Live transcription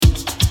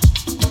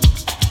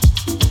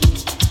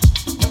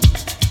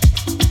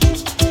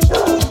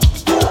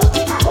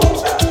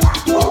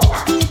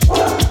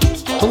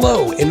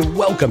and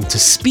welcome to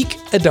Speak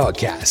a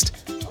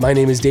Dogcast. My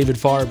name is David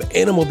Farb,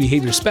 Animal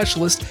Behavior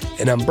Specialist,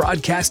 and I'm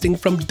broadcasting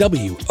from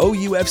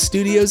WOUF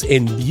Studios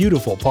in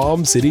beautiful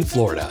Palm City,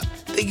 Florida.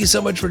 Thank you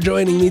so much for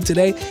joining me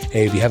today.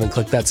 Hey, if you haven't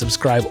clicked that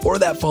subscribe or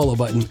that follow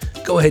button,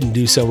 go ahead and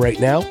do so right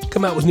now.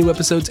 Come out with new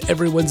episodes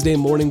every Wednesday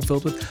morning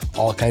filled with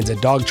all kinds of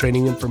dog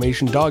training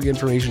information, dog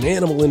information,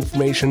 animal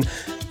information.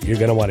 You're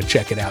going to want to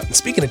check it out. And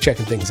speaking of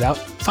checking things out,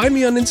 find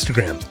me on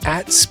Instagram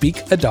at Speak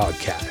a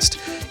Dogcast.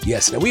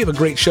 Yes, now we have a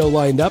great show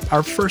lined up.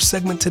 Our first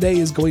segment today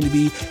is going to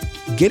be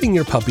getting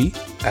your puppy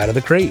out of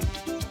the crate.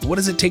 What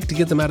does it take to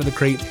get them out of the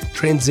crate,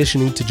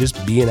 transitioning to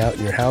just being out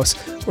in your house?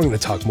 We're going to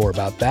talk more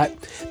about that.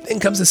 Then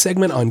comes a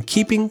segment on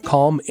keeping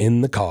calm in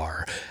the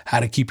car,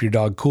 how to keep your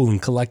dog cool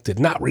and collected,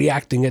 not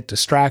reacting at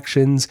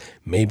distractions.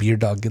 Maybe your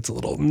dog gets a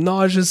little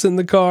nauseous in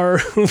the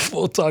car.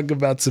 We'll talk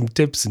about some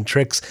tips and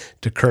tricks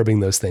to curbing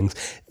those things.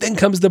 Then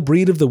comes the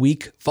breed of the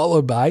week,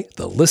 followed by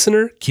the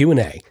listener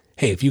Q&A.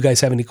 Hey, if you guys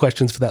have any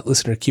questions for that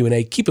listener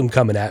Q&A, keep them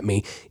coming at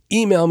me.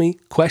 Email me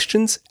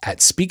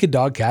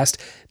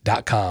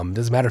questions@speakadogcast.com.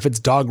 Doesn't matter if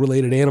it's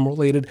dog-related,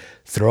 animal-related,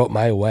 throw it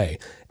my way.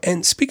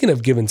 And speaking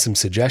of giving some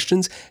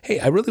suggestions, hey,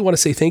 I really want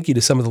to say thank you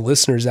to some of the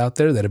listeners out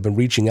there that have been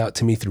reaching out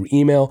to me through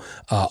email,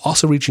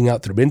 also reaching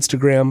out through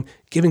Instagram,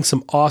 giving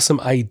some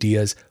awesome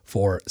ideas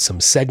for some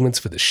segments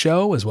for the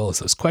show, as well as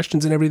those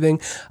questions and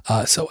everything.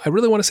 So I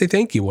really want to say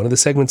thank you. One of the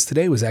segments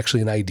today was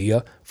actually an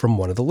idea from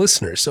one of the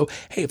listeners. So,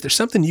 hey, if there's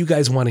something you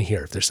guys want to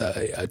hear, if there's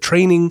a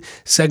training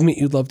segment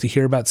you'd love to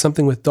hear about,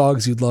 something with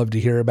dogs you'd love to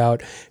hear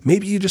about,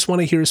 maybe you just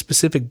want to hear a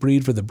specific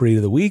breed for the breed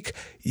of the week,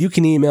 you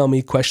can email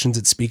me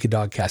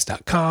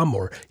questions@speakadogcast.com,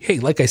 or hey,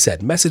 like I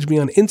said, message me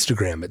on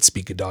Instagram at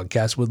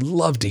speakadogcast. Would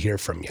love to hear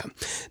from you.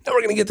 Now we're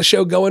going to get the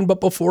show going,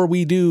 but before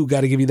we do, got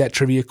to give you that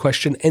trivia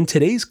question. And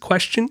today's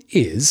question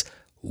is,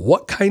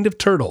 what kind of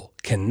turtle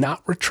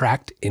cannot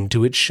retract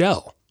into its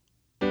shell?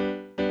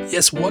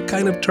 Yes, what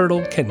kind of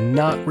turtle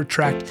cannot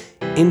retract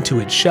into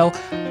its shell?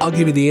 I'll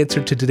give you the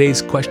answer to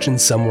today's question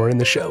somewhere in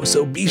the show,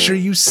 so be sure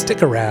you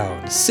stick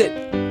around, sit,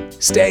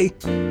 stay,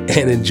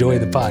 and enjoy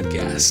the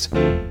podcast.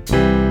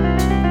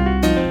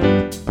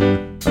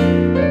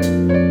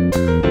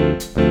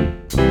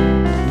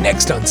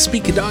 Next on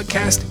Speak a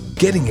Dogcast,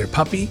 getting your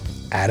puppy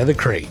out of the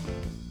crate.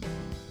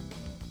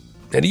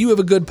 Now, do you have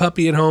a good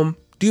puppy at home?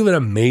 Do you have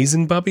an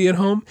amazing puppy at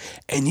home?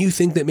 And you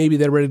think that maybe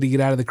they're ready to get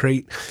out of the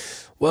crate?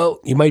 Well,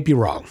 you might be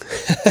wrong.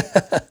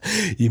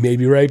 You may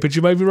be right, but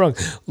you might be wrong.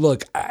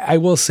 Look, I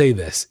will say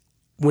this.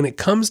 When it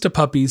comes to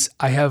puppies,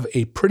 I have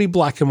a pretty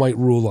black and white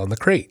rule on the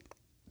crate.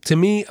 To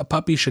me, a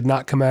puppy should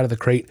not come out of the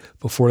crate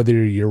before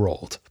they're a year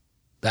old.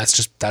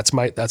 That's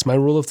my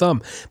rule of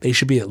thumb. They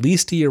should be at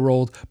least a year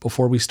old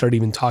before we start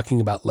even talking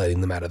about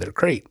letting them out of their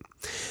crate.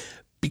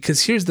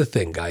 Because here's the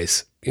thing,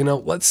 guys.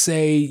 Let's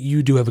say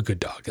you do have a good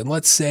dog, and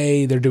let's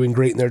say they're doing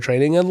great in their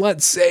training, and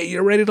let's say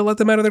you're ready to let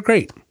them out of their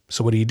crate.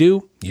 So what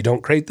do? You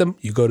don't crate them.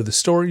 You go to the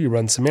store, you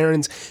run some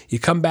errands, you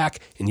come back,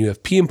 and you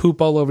have pee and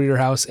poop all over your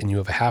house, and you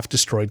have a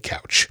half-destroyed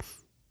couch.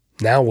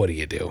 Now what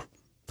do?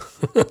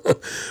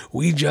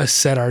 We just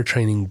set our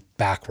training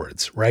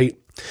backwards, right?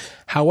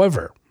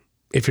 However,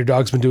 if your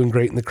dog's been doing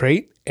great in the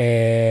crate,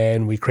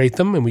 and we crate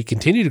them, and we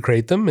continue to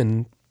crate them,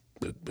 and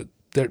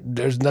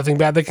there's nothing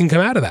bad that can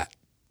come out of that.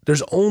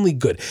 There's only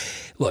good.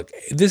 Look,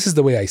 this is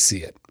the way I see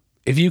it.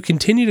 If you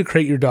continue to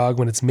crate your dog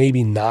when it's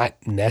maybe not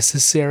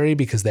necessary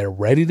because they're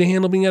ready to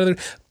handle being out of there,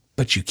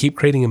 but you keep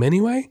crating them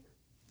anyway,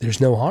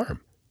 there's no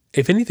harm.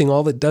 If anything,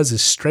 all it does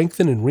is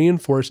strengthen and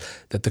reinforce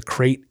that the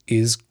crate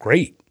is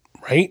great,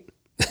 right?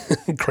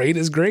 Crate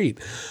is great.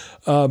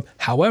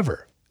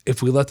 However,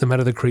 if we let them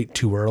out of the crate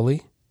too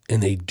early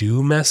and they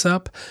do mess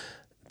up,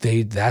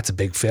 that's a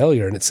big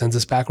failure, and it sends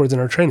us backwards in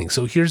our training.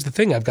 So here's the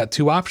thing. I've got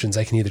two options.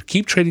 I can either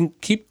keep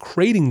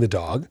crating the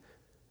dog,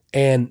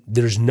 and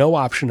there's no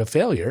option of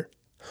failure,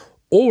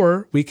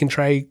 or we can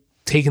try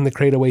taking the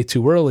crate away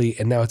too early,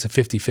 and now it's a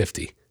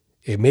 50-50.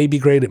 It may be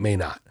great, it may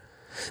not.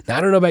 Now,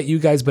 I don't know about you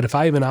guys, but if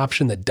I have an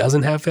option that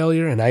doesn't have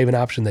failure, and I have an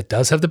option that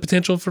does have the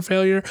potential for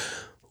failure,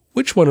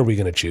 which one are we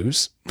going to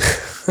choose?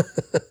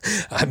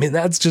 I mean,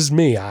 that's just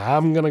me.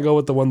 I'm going to go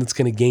with the one that's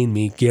going to gain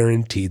me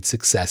guaranteed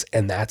success.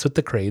 And that's what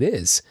the crate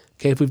is.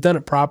 Okay. If we've done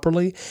it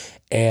properly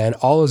and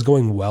all is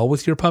going well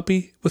with your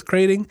puppy with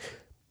crating,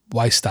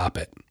 why stop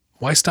it?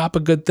 Why stop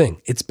a good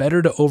thing? It's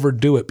better to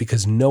overdo it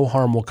because no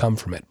harm will come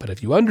from it. But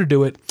if you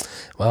underdo it,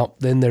 well,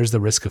 then there's the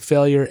risk of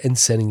failure and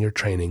sending your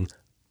training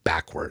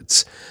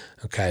backwards.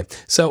 Okay.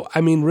 So,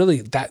 I mean,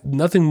 really, that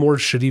nothing more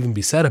should even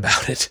be said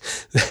about it.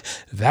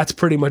 That's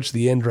pretty much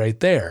the end right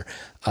there.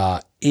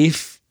 Now,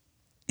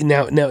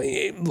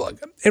 look,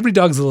 every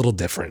dog's a little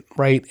different,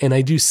 right? And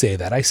I do say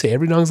that. I say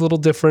every dog's a little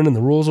different and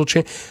the rules will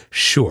change.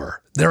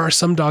 Sure. There are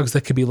some dogs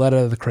that could be let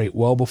out of the crate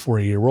well before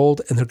a year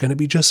old and they're going to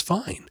be just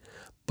fine.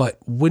 But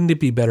wouldn't it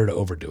be better to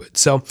overdo it?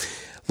 So,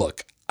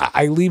 look,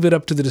 I leave it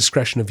up to the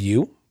discretion of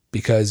you.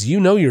 Because you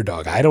know your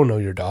dog. I don't know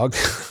your dog.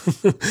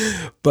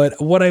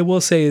 But what I will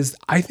say is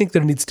I think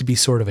there needs to be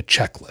sort of a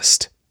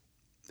checklist.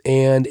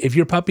 And if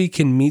your puppy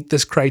can meet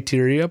this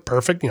criteria,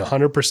 perfect,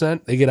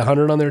 100%, they get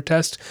 100 on their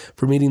test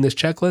for meeting this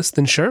checklist,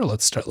 then sure,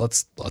 let's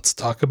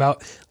talk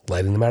about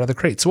letting them out of the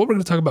crate. So what we're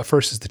going to talk about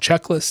first is the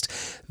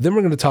checklist. Then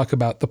we're going to talk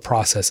about the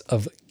process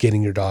of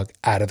getting your dog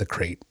out of the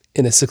crate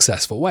in a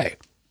successful way.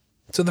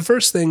 So the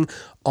first thing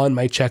on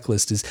my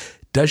checklist is,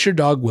 does your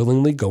dog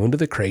willingly go into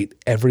the crate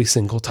every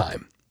single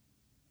time?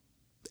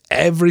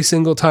 Every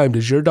single time,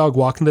 does your dog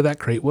walk into that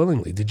crate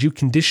willingly? Did you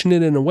condition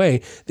it in a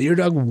way that your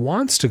dog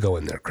wants to go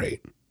in their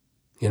crate?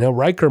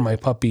 Riker, my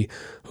puppy,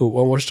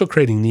 we're still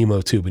creating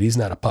Nemo too, but he's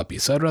not a puppy.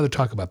 So I'd rather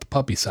talk about the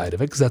puppy side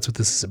of it because that's what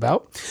this is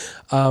about.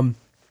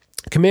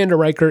 Commander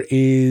Riker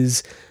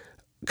is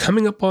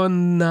coming up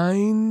on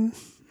nine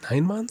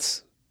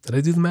months. Did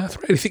I do the math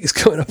right? I think he's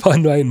coming up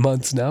on 9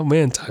 months now.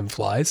 Man, time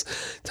flies.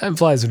 Time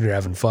flies when you're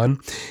having fun.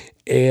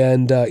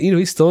 And,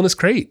 he's still in his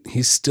crate.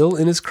 He's still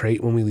in his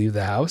crate when we leave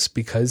the house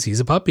because he's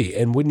a puppy.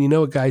 And wouldn't you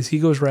know it, guys, he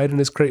goes right in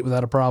his crate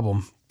without a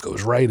problem.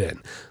 Goes right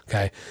in.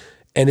 Okay.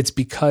 And it's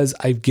because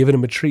I've given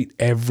him a treat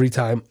every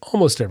time,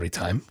 almost every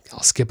time.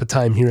 I'll skip a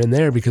time here and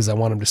there because I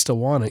want him to still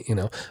want it.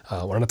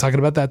 We're not talking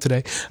about that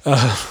today.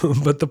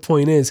 But the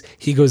point is,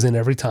 he goes in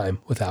every time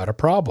without a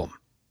problem.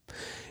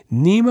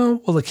 Nemo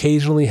will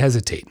occasionally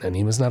hesitate. Now,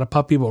 Nemo's not a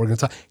puppy, but we're going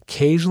to talk.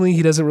 Occasionally,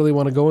 he doesn't really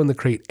want to go in the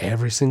crate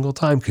every single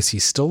time because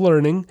he's still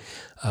learning.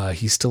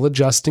 He's still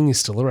adjusting.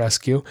 He's still a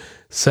rescue.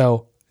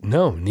 So,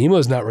 no,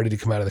 Nemo's not ready to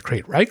come out of the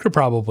crate. Riker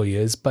probably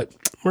is, but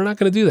we're not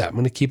going to do that. I'm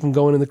going to keep him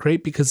going in the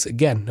crate because,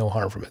 again, no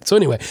harm from it. So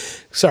anyway,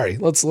 sorry,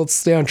 let's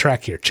stay on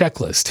track here.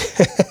 Checklist.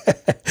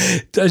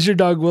 Does your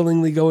dog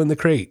willingly go in the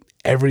crate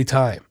every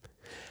time?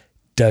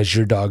 Does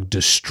your dog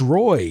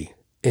destroy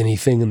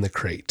anything in the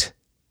crate?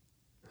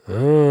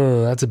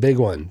 Oh, that's a big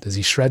one. Does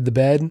he shred the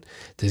bed?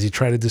 Does he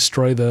try to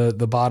destroy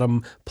the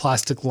bottom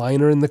plastic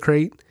liner in the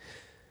crate?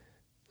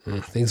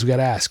 Things we got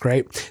to ask,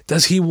 right?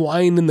 Does he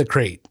whine in the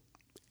crate?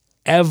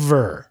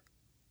 Ever.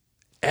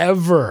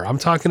 I'm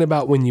talking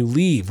about when you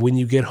leave, when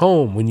you get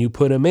home, when you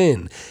put him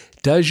in.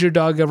 Does your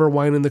dog ever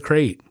whine in the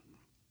crate?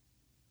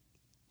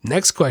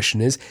 Next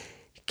question is,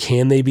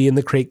 can they be in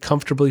the crate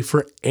comfortably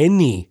for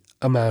any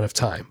amount of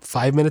time?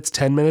 5 minutes,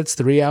 10 minutes,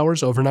 3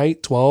 hours,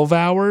 overnight, 12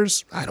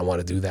 hours? I don't want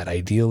to do that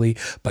ideally,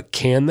 but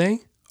can they?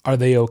 Are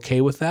they okay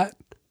with that?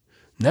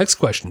 Next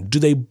question, do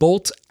they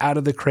bolt out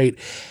of the crate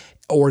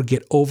or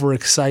get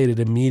overexcited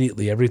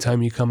immediately every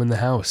time you come in the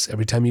house,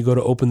 every time you go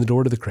to open the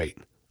door to the crate?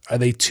 Are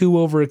they too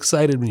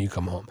overexcited when you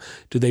come home?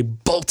 Do they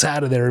bolt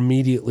out of there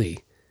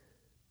immediately?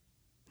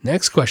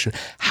 Next question,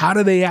 how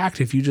do they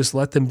act if you just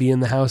let them be in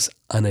the house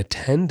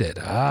unattended?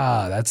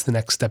 That's the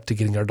next step to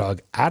getting our dog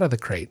out of the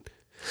crate.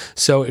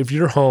 So if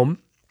you're home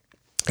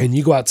and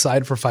you go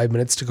outside for 5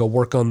 minutes to go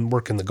work in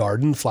the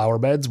garden, flower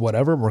beds,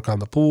 whatever, work on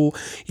the pool,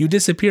 you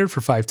disappeared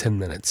for 5-10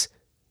 minutes.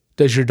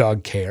 Does your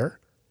dog care?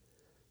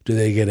 Do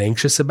they get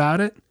anxious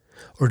about it?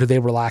 Or do they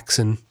relax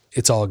and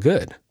it's all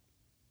good?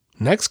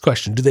 Next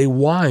question, do they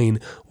whine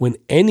when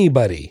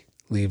anybody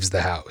leaves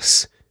the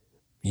house?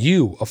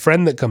 You, a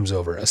friend that comes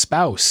over, a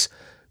spouse,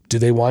 do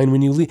they whine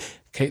when you leave?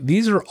 Okay,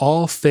 these are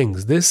all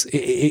things.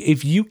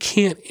 If you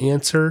can't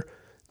answer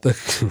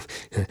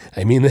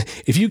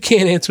if you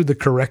can't answer the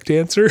correct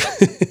answer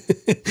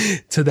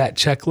to that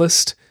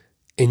checklist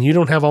and you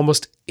don't have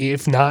almost,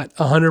 if not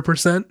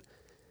 100%,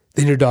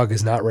 then your dog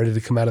is not ready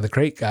to come out of the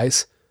crate,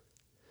 guys.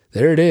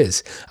 There it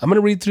is. I'm going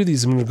to read through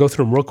these. I'm going to go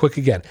through them real quick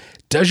again.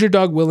 Does your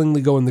dog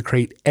willingly go in the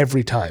crate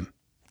every time?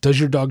 Does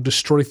your dog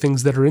destroy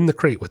things that are in the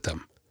crate with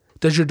them?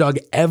 Does your dog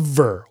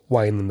ever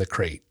whine in the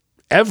crate?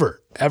 Ever.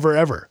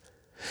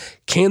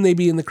 Can they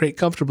be in the crate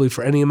comfortably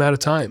for any amount of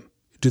time?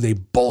 Do they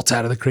bolt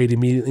out of the crate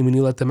immediately when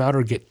you let them out,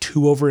 or get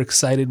too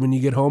overexcited when you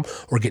get home,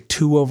 or get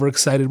too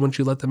overexcited once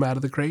you let them out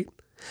of the crate?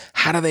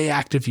 How do they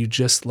act if you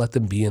just let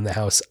them be in the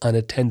house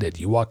unattended?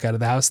 You walk out of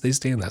the house, they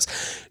stay in the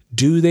house.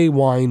 Do they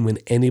whine when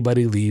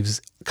anybody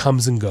leaves,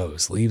 comes and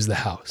goes, leaves the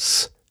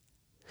house?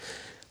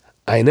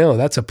 I know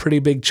that's a pretty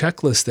big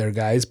checklist there,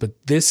 guys,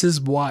 but this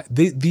is why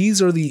these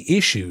are the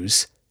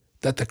issues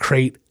that the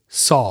crate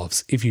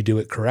solves if you do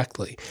it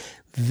correctly.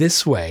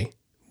 This way,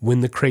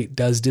 when the crate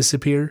does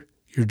disappear,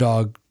 your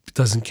dog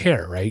doesn't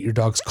care, right? Your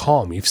dog's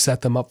calm. You've set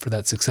them up for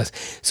that success.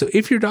 So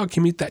if your dog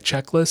can meet that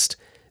checklist,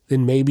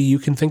 then maybe you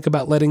can think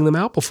about letting them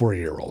out before a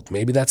year-old.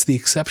 Maybe that's the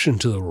exception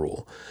to the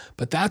rule.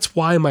 But that's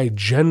why my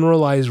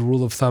generalized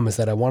rule of thumb is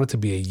that I want it to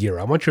be a year.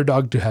 I want your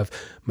dog to have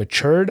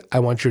matured. I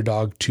want your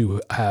dog to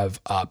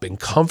have been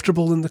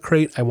comfortable in the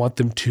crate. I want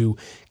them to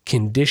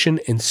condition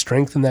and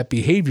strengthen that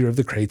behavior of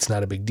the crate's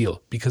not a big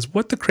deal. Because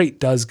what the crate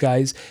does,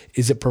 guys,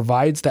 is it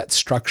provides that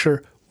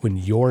structure when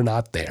you're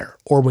not there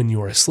or when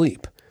you're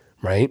asleep,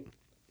 right?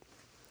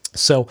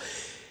 So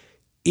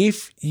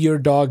if your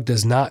dog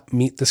does not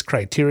meet this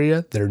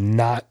criteria, they're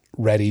not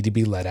ready to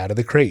be let out of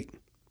the crate.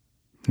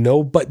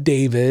 No, but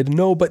David,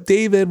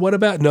 what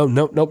about?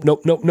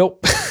 Nope.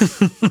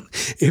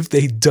 If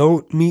they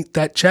don't meet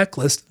that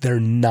checklist,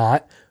 they're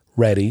not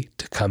ready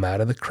to come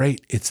out of the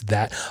crate. It's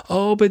that,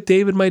 oh, but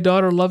David, my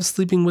daughter loves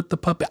sleeping with the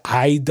puppy.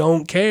 I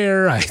don't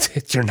care.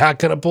 You're not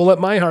going to pull at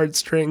my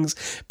heartstrings,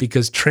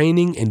 because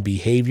training and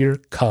behavior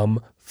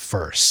come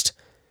first.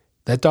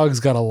 That dog's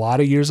got a lot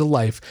of years of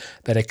life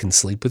that it can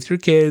sleep with your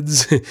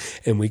kids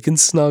and we can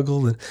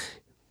snuggle and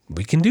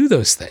we can do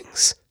those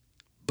things,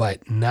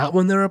 but not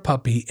when they're a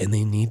puppy and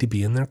they need to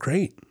be in their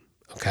crate.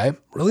 Okay.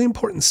 Really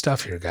important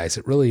stuff here, guys.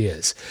 It really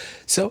is.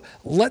 So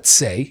let's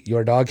say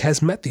your dog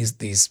has met these,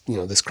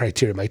 this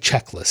criteria, my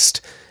checklist.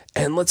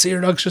 And let's say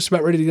your dog's just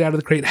about ready to get out of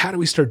the crate. How do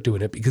we start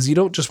doing it? Because you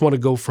don't just want to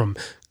go from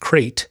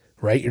crate,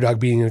 right? Your dog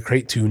being in a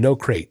crate to no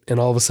crate. And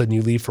all of a sudden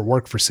you leave for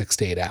work for 6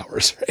 to 8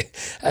 hours,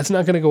 right? That's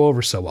not going to go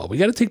over so well. We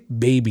got to take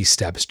baby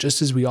steps,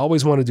 just as we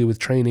always want to do with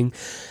training.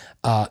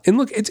 And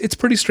look, it's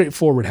pretty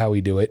straightforward how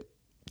we do it.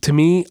 To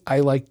me,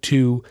 I like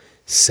to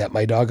set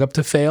my dog up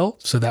to fail,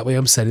 so that way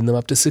I'm setting them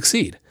up to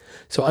succeed.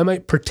 So I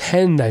might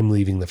pretend I'm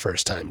leaving the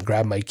first time,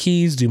 grab my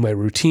keys, do my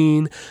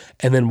routine,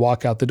 and then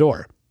walk out the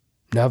door.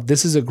 Now,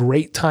 this is a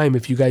great time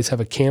if you guys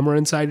have a camera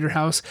inside your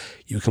house.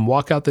 You can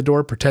walk out the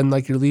door, pretend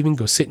like you're leaving,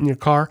 go sit in your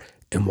car,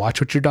 and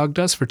watch what your dog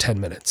does for 10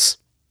 minutes.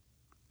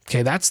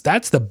 Okay, that's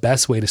the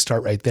best way to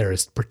start right there,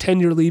 is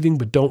pretend you're leaving,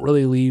 but don't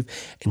really leave,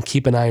 and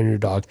keep an eye on your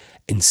dog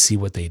and see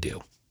what they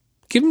do.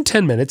 Give them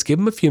 10 minutes, give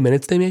them a few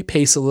minutes. They may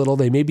pace a little.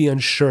 They may be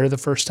unsure the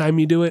first time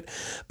you do it,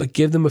 but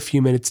give them a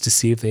few minutes to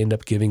see if they end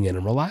up giving in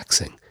and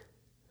relaxing.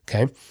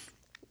 Okay.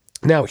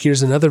 Now,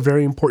 here's another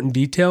very important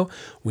detail.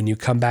 When you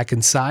come back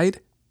inside,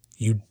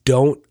 you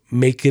don't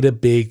make it a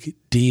big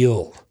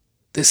deal.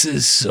 This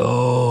is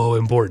so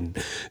important.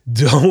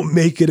 Don't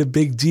make it a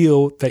big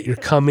deal that you're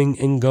coming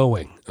and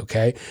going.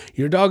 Okay.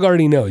 Your dog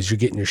already knows you're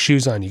getting your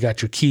shoes on. You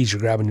got your keys. You're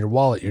grabbing your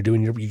wallet. You're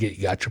doing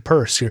you got your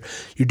purse. You're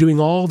doing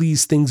all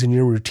these things in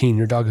your routine.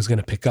 Your dog is going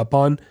to pick up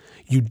on.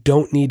 You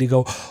don't need to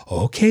go,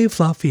 okay,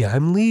 Fluffy,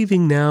 I'm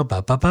leaving now.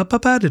 We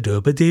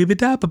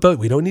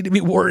don't need to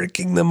be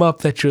working them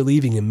up that you're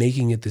leaving and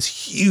making it this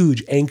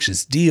huge,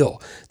 anxious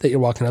deal that you're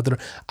walking out the door.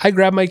 I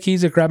grab my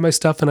keys, I grab my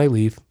stuff, and I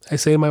leave. I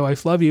say to my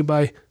wife, love you,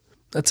 bye.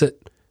 That's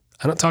it.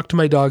 I don't talk to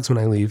my dogs when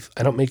I leave.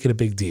 I don't make it a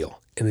big deal.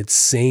 And it's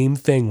same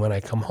thing when I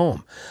come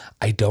home.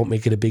 I don't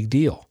make it a big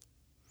deal.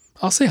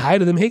 I'll say hi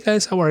to them. Hey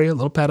guys, how are you? A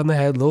little pat on the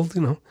head,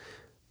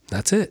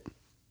 that's it.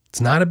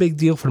 It's not a big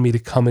deal for me to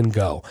come and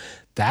go.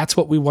 That's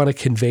what we want to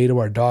convey to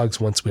our dogs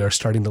once we are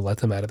starting to let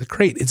them out of the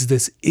crate.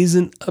 This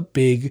isn't a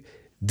big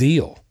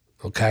deal.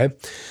 Okay.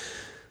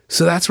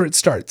 So that's where it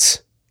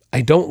starts.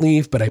 I don't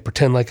leave, but I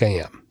pretend like I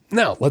am.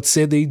 Now, let's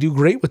say they do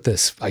great with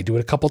this. I do it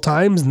a couple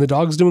times and the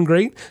dog's doing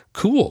great.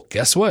 Cool.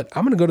 Guess what?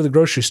 I'm going to go to the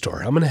grocery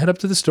store. I'm going to head up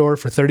to the store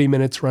for 30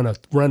 minutes, run a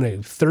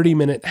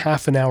 30-minute,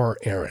 half an hour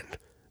errand.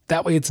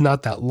 That way it's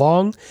not that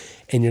long,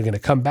 and you're going to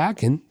come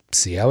back and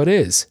see how it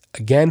is.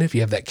 Again, if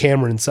you have that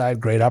camera inside,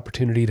 great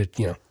opportunity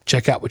to,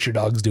 check out what your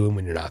dog's doing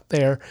when you're not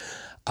there.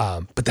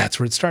 But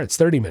that's where it starts,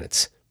 30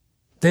 minutes.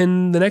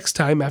 Then the next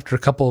time, after a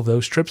couple of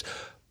those trips,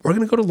 we're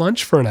going to go to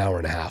lunch for an hour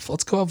and a half.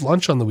 Let's go have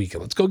lunch on the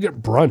weekend. Let's go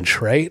get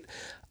brunch, right?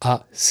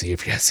 See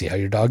how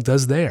your dog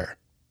does there.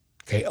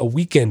 Okay. A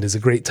weekend is a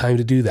great time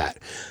to do that.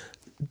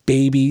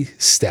 Baby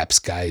steps,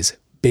 guys,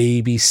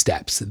 baby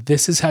steps.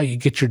 This is how you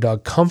get your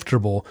dog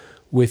comfortable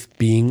with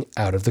being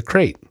out of the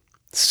crate.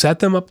 Set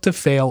them up to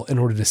fail in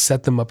order to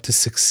set them up to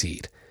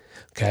succeed.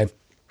 Okay.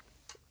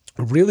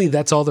 Really,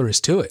 that's all there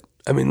is to it.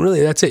 I mean, really,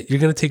 that's it. You're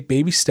going to take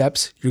baby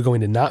steps. You're going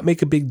to not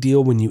make a big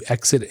deal when you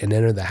exit and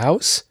enter the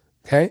house.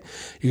 Okay.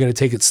 You're going to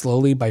take it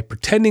slowly by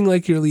pretending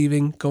like you're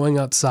leaving, going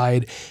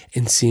outside,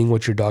 and seeing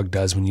what your dog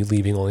does when you're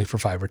leaving only for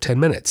 5 or 10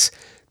 minutes.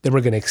 Then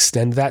we're going to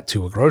extend that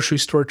to a grocery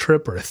store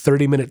trip or a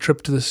 30-minute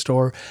trip to the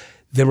store.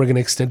 Then we're going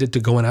to extend it to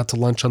going out to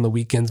lunch on the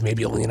weekends,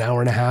 maybe only an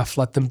hour and a half,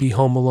 let them be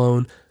home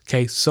alone.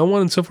 Okay. So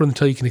on and so forth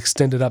until you can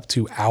extend it up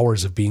to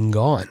hours of being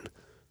gone.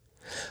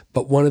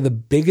 But one of the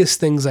biggest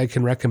things I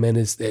can recommend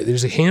is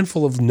there's a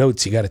handful of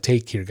notes you got to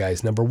take here,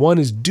 guys. Number one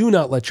is do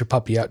not let your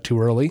puppy out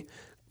too early.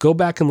 Go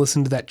back and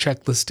listen to that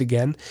checklist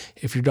again.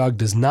 If your dog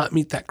does not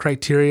meet that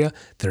criteria,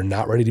 they're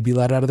not ready to be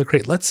let out of the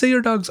crate. Let's say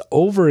your dog's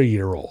over a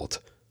year old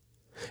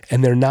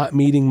and they're not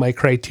meeting my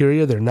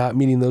criteria. They're not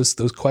meeting those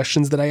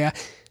questions that I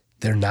asked.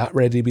 They're not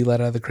ready to be let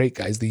out of the crate,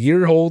 guys. The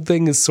year-old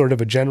thing is sort of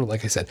a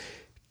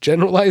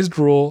generalized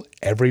rule.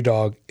 Every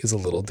dog is a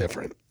little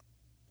different.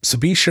 So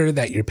be sure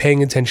that you're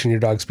paying attention to your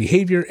dog's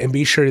behavior and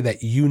be sure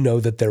that you know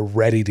that they're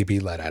ready to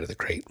be let out of the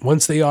crate.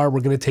 Once they are,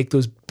 we're going to take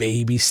those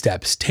baby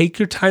steps. Take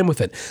your time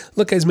with it.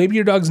 Look, guys, maybe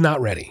your dog's not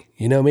ready.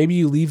 Maybe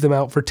you leave them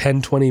out for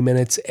 10, 20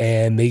 minutes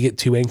and they get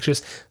too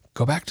anxious.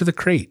 Go back to the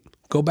crate.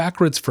 Go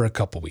backwards for a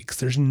couple weeks.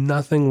 There's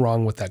nothing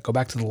wrong with that. Go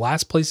back to the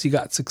last place you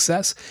got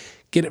success,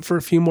 get it for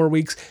a few more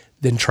weeks,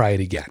 then try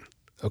it again.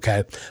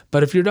 Okay.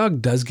 But if your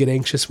dog does get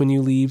anxious when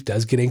you leave,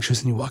 does get anxious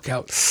and you walk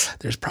out,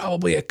 there's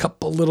probably a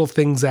couple little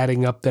things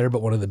adding up there.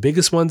 But one of the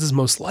biggest ones is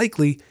most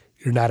likely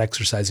you're not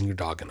exercising your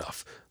dog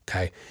enough.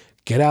 Okay.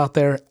 get out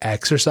there,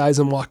 exercise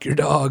and walk your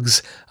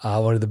dogs.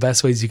 One of the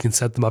best ways you can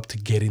set them up to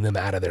getting them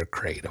out of their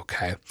crate,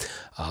 okay?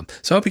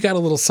 So I hope you got a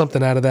little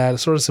something out of that,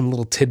 sort of some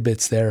little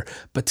tidbits there.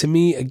 But to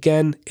me,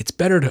 again, it's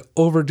better to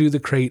overdo the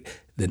crate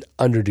than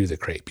underdo the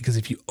crate, because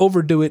if you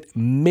overdo it,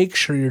 make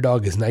sure your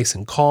dog is nice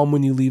and calm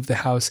when you leave the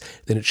house,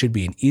 then it should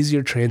be an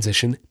easier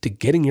transition to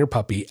getting your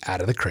puppy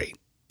out of the crate.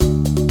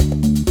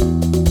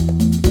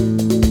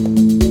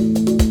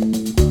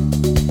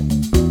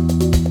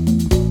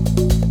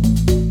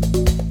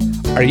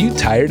 Are you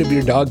tired of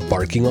your dog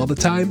barking all the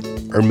time?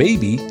 Or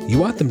maybe you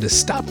want them to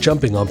stop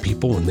jumping on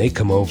people when they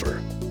come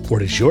over? Or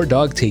does your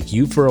dog take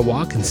you for a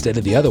walk instead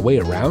of the other way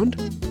around?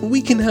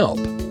 We can help.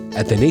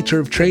 At The Nature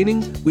of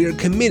Training, we are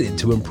committed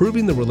to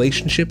improving the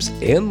relationships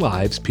and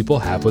lives people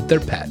have with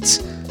their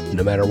pets.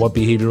 No matter what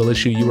behavioral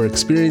issue you are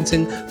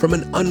experiencing, from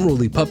an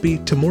unruly puppy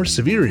to more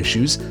severe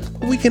issues,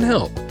 we can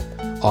help.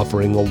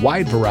 Offering a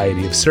wide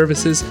variety of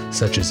services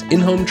such as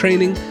in-home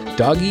training,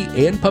 doggy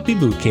and puppy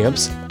boot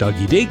camps,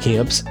 doggy day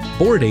camps,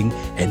 boarding,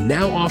 and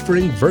now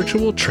offering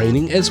virtual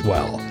training as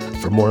well.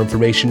 For more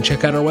information,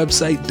 check out our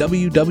website,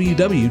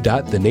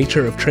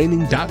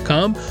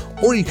 www.thenatureoftraining.com,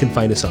 or you can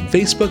find us on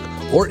Facebook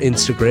or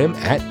Instagram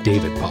at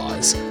David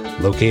Paws.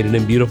 Located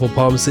in beautiful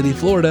Palm City,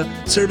 Florida,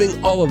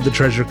 serving all of the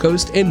Treasure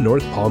Coast and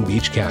North Palm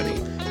Beach County.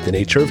 The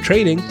Nature of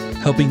Training,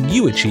 helping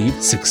you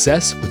achieve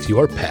success with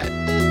your pet.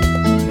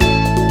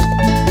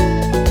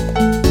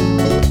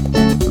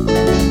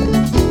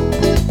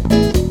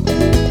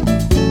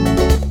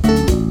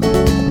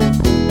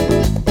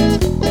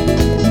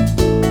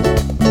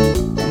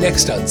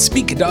 Next on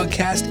Speak a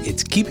Dogcast,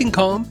 it's keeping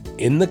calm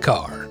in the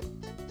car.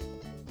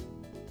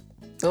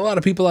 A lot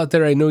of people out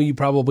there, I know you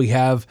probably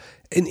have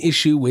an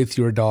issue with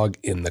your dog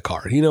in the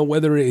car. You know,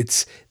 whether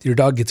it's your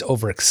dog gets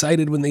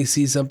overexcited when they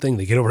see something,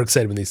 they get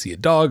overexcited when they see a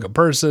dog, a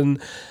person,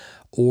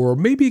 or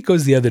maybe it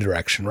goes the other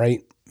direction,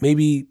 right?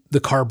 Maybe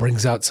the car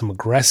brings out some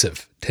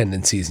aggressive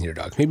tendencies in your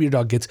dog. Maybe your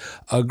dog gets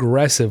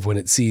aggressive when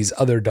it sees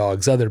other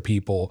dogs, other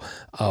people,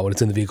 when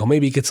it's in the vehicle.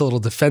 Maybe it gets a little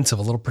defensive,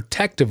 a little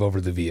protective over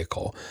the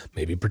vehicle,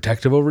 maybe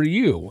protective over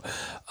you.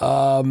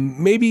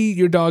 Maybe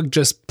your dog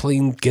just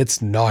plain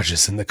gets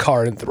nauseous in the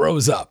car and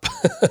throws up.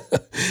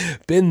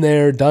 Been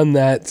there, done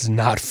that. It's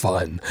not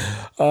fun.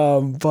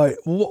 But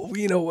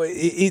you know,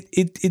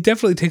 it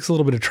definitely takes a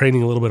little bit of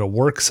training, a little bit of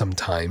work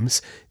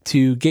sometimes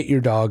to get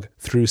your dog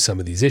through some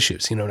of these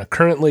issues. You know, now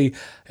currently,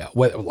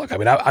 look, I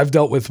mean, I've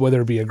dealt with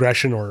whether it be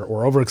aggression or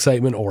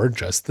overexcitement or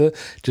just the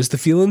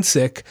feeling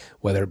sick,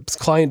 whether it's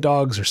client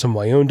dogs or some of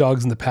my own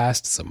dogs in the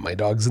past, some of my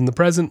dogs in the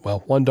present, well,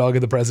 one dog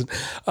in the present,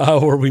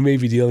 or we may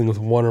be dealing with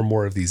one or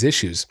more of these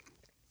issues.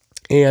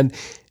 And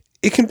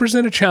it can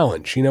present a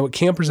challenge. You know, it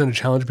can present a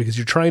challenge because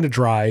you're trying to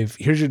drive.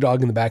 Here's your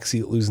dog in the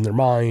backseat losing their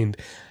mind.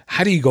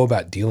 How do you go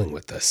about dealing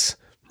with this,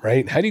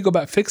 right? How do you go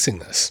about fixing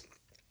this?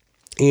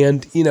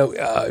 And, you know,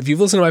 if you've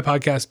listened to my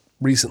podcast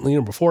recently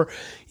or before,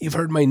 you've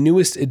heard my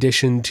newest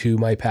addition to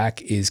my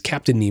pack is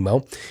Captain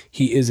Nemo.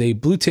 He is a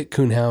blue tick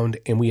coonhound,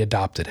 and we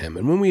adopted him.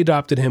 And when we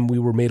adopted him, we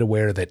were made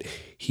aware that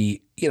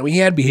he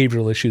had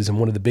behavioral issues, and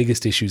one of the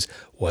biggest issues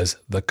was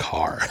the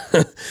car.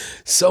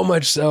 So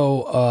much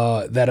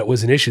so that it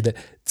was an issue that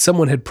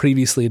someone had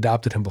previously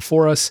adopted him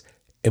before us,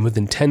 and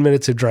within 10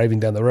 minutes of driving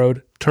down the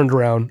road, turned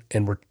around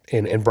and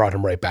brought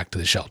him right back to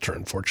the shelter,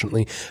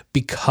 unfortunately,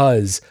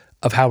 because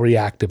of how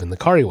reactive in the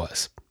car he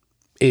was.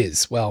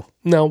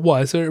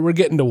 We're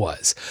getting to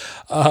was.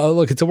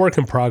 Look, it's a work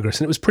in progress,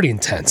 and it was pretty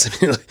intense.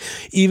 I mean,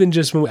 even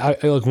just when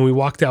we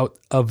walked out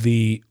of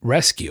the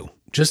rescue,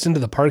 just into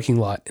the parking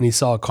lot, and he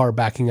saw a car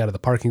backing out of the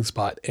parking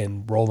spot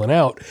and rolling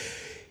out,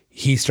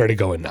 he started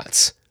going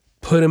nuts.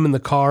 Put him in the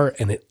car,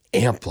 and it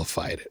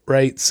amplified it,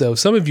 right? So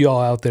some of you all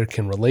out there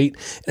can relate.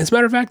 And as a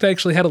matter of fact, I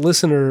actually had a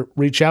listener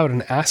reach out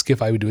and ask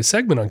if I would do a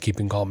segment on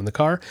keeping calm in the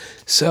car.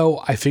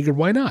 So I figured,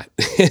 why not?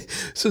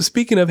 So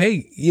speaking of,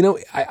 hey, you know,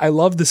 I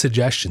love the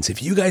suggestions.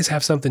 If you guys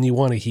have something you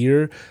want to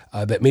hear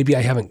that maybe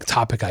I haven't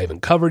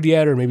covered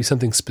yet, or maybe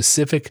something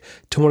specific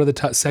to one of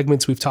the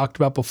segments we've talked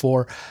about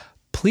before,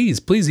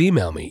 please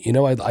email me. You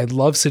know, I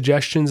love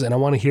suggestions, and I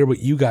want to hear what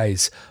you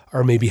guys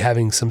are maybe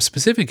having some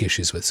specific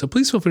issues with. So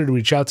please feel free to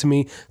reach out to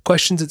me.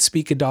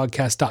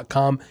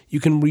 questions@speakadogcast.com. You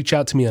can reach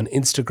out to me on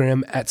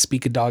Instagram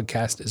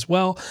 @speakadogcast as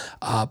well.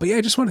 But yeah,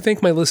 I just want to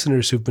thank my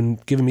listeners who've been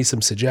giving me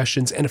some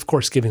suggestions, and of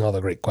course, giving all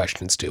the great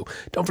questions too.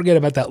 Don't forget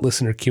about that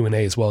listener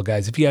Q&A as well,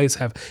 guys. If you guys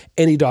have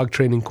any dog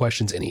training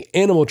questions, any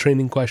animal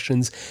training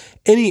questions,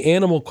 any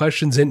animal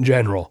questions in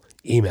general,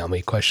 email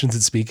me,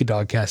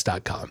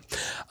 questions@speakadogcast.com.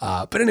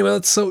 But anyway,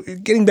 so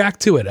getting back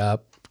to it,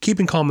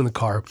 keeping calm in the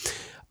car.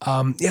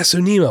 So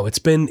Nemo, it's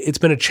been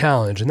a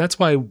challenge, and that's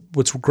why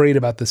what's great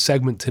about this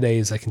segment today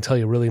is I can tell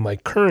you really my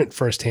current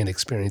firsthand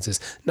experiences,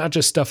 not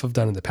just stuff I've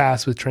done in the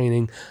past with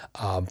training,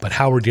 but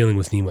how we're dealing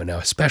with Nemo now,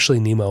 especially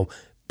Nemo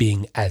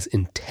being as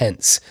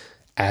intense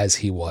as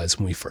he was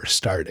when we first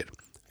started.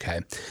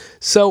 Okay.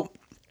 So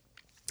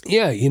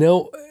yeah, you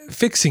know,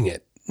 fixing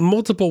it.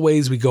 Multiple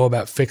ways we go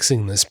about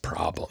fixing this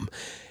problem.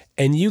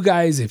 And you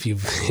guys, if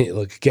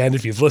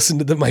you've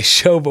listened to my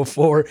show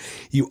before,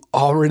 you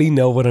already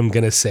know what I'm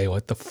going to say.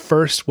 What the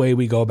first way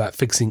we go about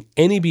fixing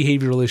any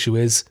behavioral issue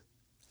is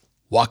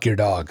walk your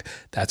dog.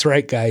 That's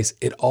right, guys.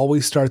 It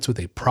always starts with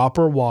a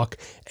proper walk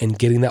and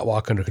getting that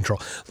walk under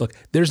control. Look,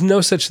 there's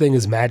no such thing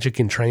as magic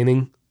in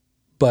training,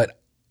 but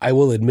I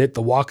will admit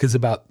the walk is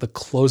about the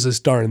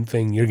closest darn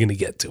thing you're going to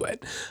get to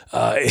it.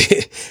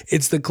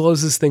 It's the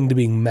closest thing to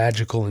being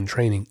magical in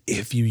training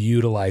if you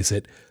utilize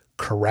it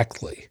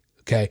correctly.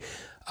 Okay.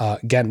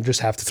 Again,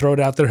 just have to throw it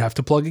out there, have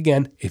to plug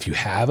again. If you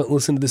haven't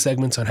listened to the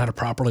segments on how to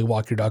properly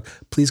walk your dog,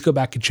 please go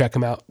back and check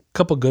them out. A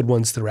couple good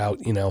ones throughout,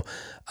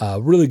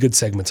 really good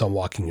segments on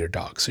walking your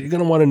dog. So you're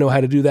going to want to know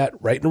how to do that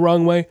right and the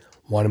wrong way.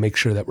 Want to make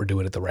sure that we're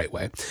doing it the right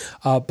way.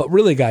 But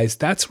really, guys,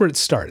 that's where it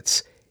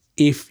starts.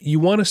 If you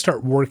want to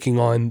start working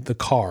on the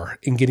car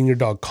and getting your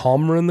dog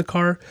calmer in the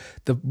car,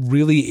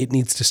 it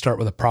needs to start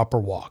with a proper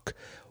walk.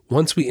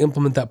 Once we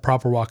implement that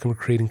proper walk and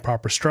we're creating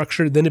proper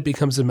structure, then it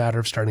becomes a matter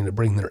of starting to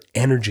bring their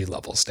energy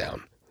levels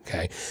down.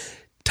 Okay.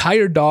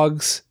 Tired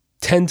dogs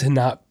tend to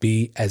not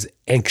be as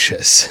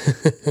anxious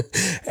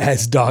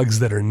as dogs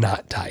that are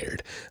not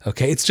tired.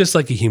 Okay. It's just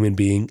like a human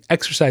being.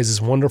 Exercise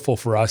is wonderful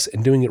for us,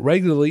 and doing it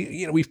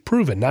regularly, we've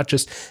proven not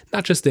just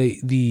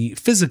the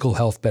physical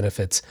health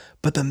benefits,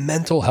 but the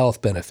mental health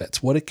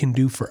benefits, what it can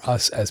do for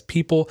us as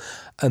people.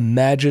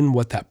 Imagine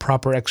what that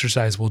proper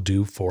exercise will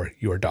do for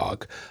your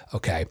dog.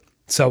 Okay.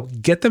 So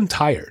get them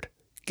tired,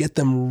 get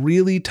them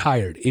really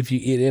tired.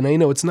 And I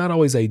know it's not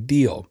always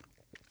ideal,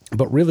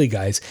 but really,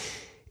 guys,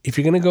 if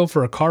you're going to go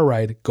for a car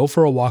ride, go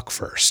for a walk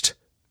first.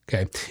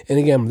 Okay. And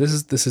again, this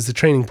is the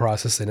training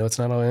process. I know it's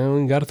not,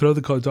 we got to throw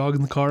the dog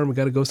in the car and we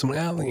got to go somewhere.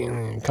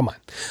 Come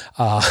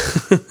on.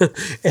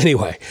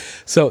 Anyway,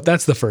 so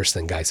that's the first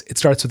thing, guys. It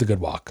starts with a good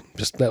walk.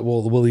 Just that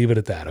we'll leave it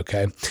at that.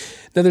 Okay.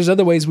 Now there's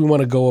other ways we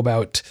want to go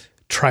about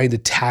trying to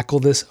tackle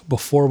this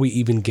before we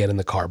even get in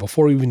the car,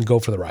 before we even go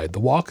for the ride. The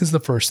walk is the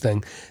first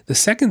thing. The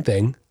second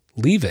thing,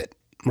 leave it,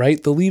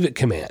 right? The leave it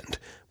command.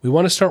 We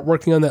want to start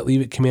working on that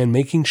leave it command,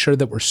 making sure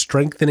that we're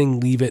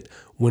strengthening leave it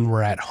when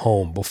we're at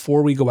home,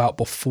 before we go out,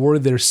 before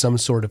there's some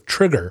sort of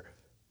trigger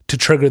to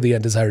trigger the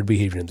undesired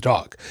behavior in the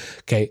dog.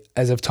 Okay.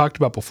 As I've talked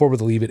about before with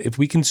the leave it, if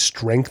we can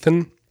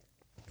strengthen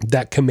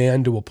that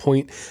command to a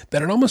point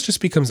that it almost just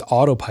becomes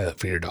autopilot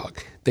for your dog.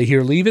 They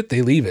hear leave it,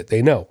 they leave it.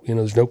 They know,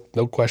 there's no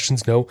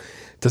questions. No,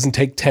 it doesn't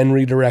take 10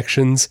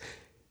 redirections.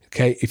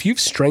 Okay. If you've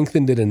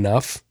strengthened it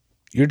enough,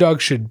 your dog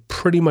should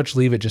pretty much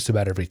leave it just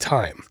about every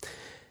time.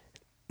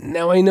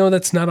 Now, I know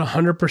that's not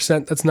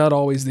 100%. That's not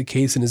always the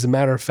case. And as a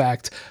matter of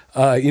fact,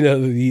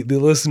 the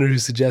listener who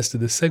suggested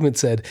this segment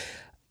said,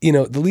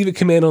 the leave it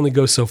command only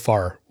goes so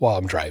far while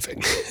I'm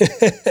driving.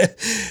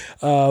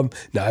 Now,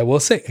 I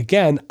will say,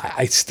 again,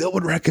 I still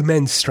would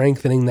recommend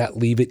strengthening that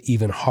leave it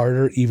even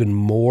harder, even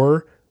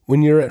more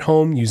when you're at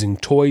home, using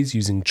toys,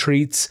 using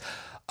treats.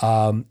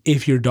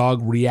 If your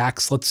dog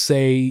reacts, let's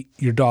say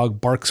your dog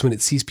barks when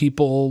it sees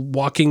people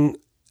walking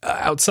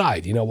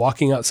outside,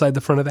 walking outside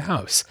the front of the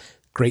house.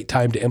 Great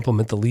time to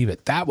implement the leave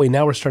it. That way,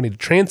 now we're starting to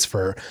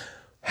transfer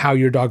how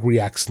your dog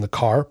reacts in the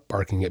car,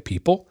 barking at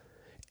people.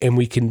 And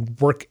we can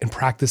work and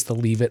practice the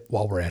leave it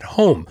while we're at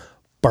home,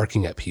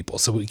 barking at people.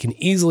 So we can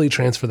easily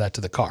transfer that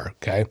to the car.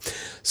 Okay.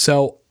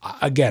 So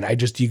again,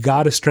 you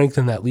got to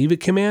strengthen that leave it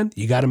command.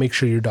 You got to make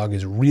sure your dog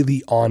is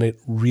really on it,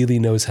 really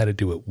knows how to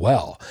do it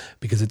well,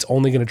 because it's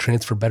only going to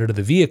transfer better to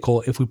the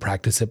vehicle if we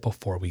practice it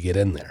before we get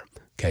in there.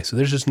 Okay. So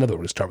there's just another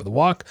one. Start with a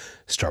walk,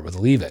 start with a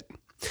leave it.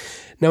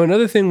 Now,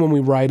 another thing when we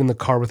ride in the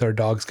car with our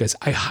dogs, guys,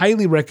 I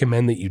highly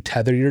recommend that you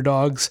tether your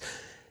dogs.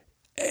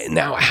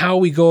 Now, how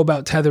we go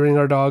about tethering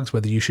our dogs,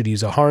 whether you should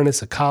use a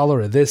harness, a collar,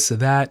 or this or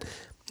that,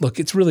 look,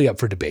 it's really up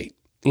for debate.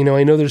 I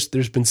know there's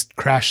been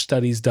crash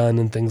studies done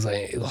and things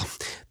like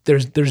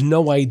there's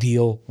no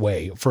ideal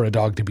way for a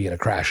dog to be in a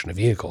crash in a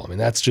vehicle. I mean,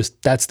 that's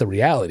the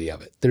reality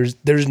of it.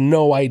 There's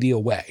no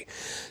ideal way.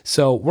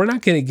 So we're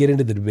not going to get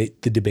into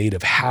the debate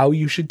of how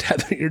you should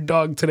tether your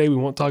dog today. We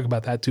won't talk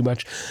about that too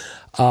much.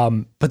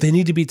 But they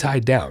need to be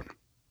tied down.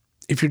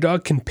 If your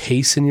dog can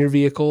pace in your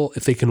vehicle,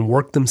 if they can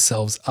work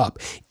themselves up,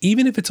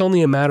 even if it's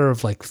only a matter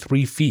of like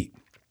 3 feet,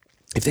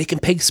 if they can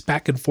pace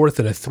back and forth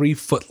at a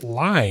 3-foot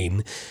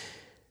line,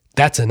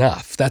 that's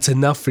enough. That's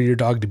enough for your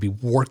dog to be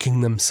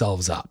working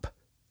themselves up.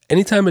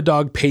 Anytime a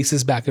dog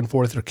paces back and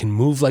forth or can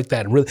move like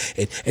that, and really,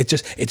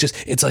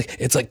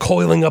 it's like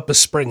coiling up a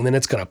spring. Then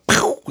it's gonna,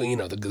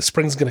 the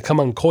spring's gonna come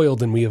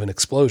uncoiled, and we have an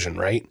explosion,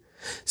 right?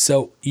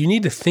 So you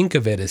need to think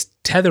of it as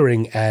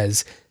tethering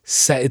as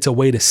it's a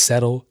way to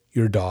settle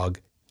your dog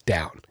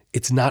down.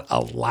 It's not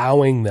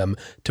allowing them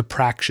to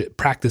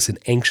practice an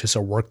anxious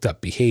or worked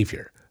up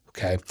behavior.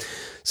 Okay.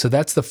 So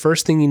that's the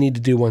first thing you need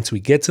to do once we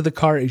get to the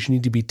car is you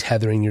need to be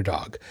tethering your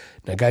dog.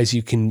 Now, guys,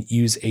 you can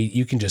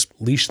just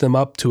leash them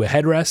up to a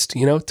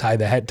headrest,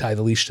 tie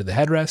the leash to the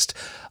headrest.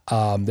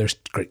 There's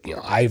great,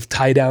 I have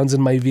tie downs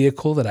in my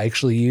vehicle that I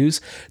actually use.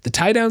 The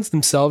tie downs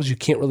themselves, you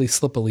can't really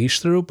slip a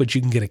leash through, but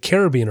you can get a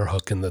carabiner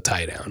hook in the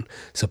tie down.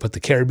 So put the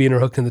carabiner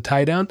hook in the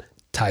tie down,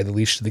 tie the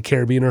leash to the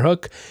carabiner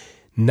hook.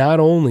 not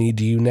only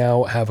do you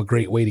now have a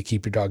great way to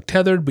keep your dog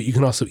tethered, but you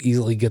can also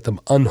easily get them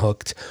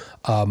unhooked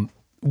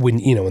when,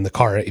 in the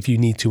car, if you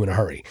need to in a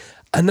hurry.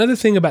 Another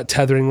thing about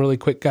tethering really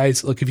quick,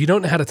 guys, look, if you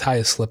don't know how to tie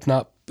a slip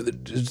knot,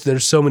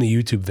 there's so many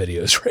YouTube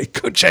videos, right?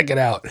 Go check it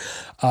out.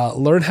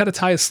 Learn how to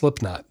tie a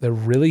slip knot. They're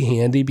really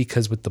handy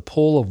because with the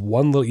pull of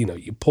one little,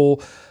 you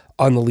pull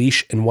on the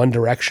leash in one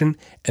direction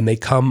and they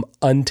come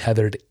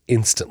untethered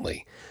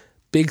instantly.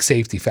 Big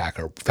safety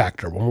factor.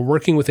 When we're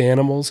working with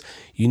animals,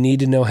 you need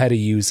to know how to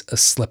use a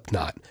slip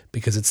knot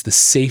because it's the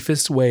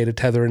safest way to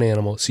tether an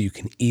animal so you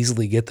can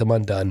easily get them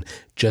undone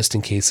just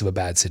in case of a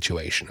bad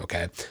situation,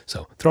 okay?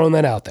 So throwing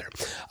that out there.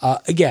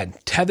 Again,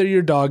 tether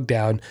your dog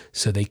down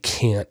so they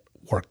can't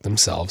work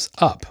themselves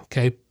up,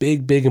 okay?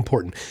 Big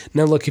important.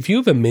 Now look, if you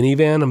have a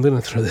minivan, I'm going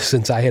to throw this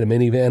since I had a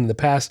minivan in the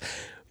past.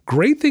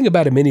 Great thing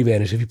about a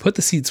minivan is if you put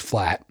the seats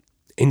flat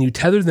and you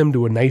tether them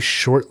to a nice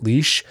short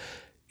leash,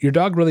 your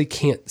dog really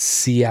can't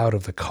see out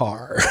of the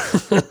car.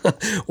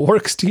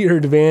 Works to your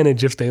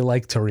advantage if they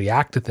like to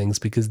react to things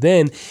because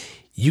then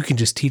you can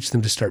just teach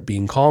them to start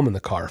being calm in the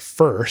car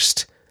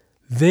first,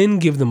 then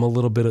give them a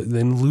little bit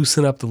then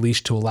loosen up the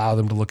leash to allow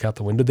them to look out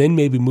the window, then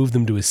maybe move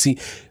them to a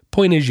seat.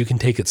 Point is, you can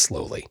take it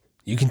slowly.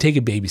 You can take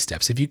it baby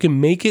steps. If you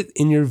can make it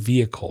in your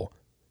vehicle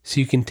so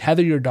you can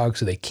tether your dog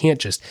so they can't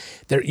just,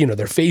 their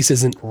face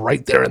isn't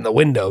right there in the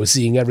window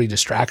seeing every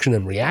distraction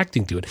and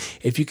reacting to it.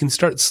 If you can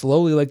start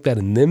slowly like that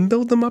and then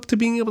build them up to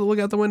being able to look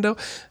out the window,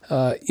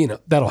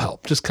 that'll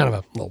help. Just kind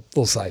of a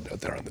little side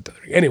note there on the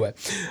tethering. Anyway,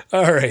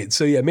 all right.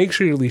 So yeah, make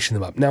sure you're leashing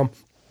them up. Now,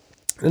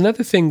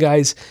 another thing,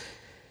 guys,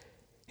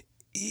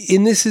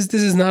 and this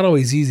is not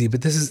always easy,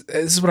 but this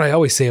is what I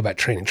always say about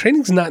training.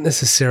 Training's not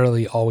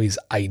necessarily always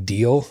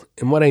ideal.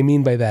 And what I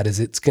mean by that is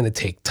it's going to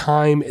take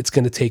time. It's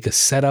going to take a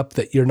setup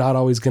that you're not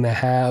always going to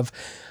have.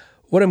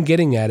 What I'm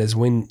getting at is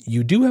when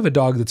you do have a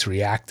dog that's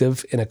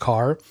reactive in a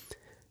car,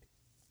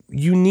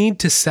 you need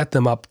to set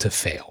them up to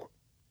fail.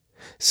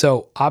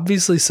 So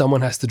obviously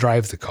someone has to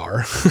drive the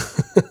car.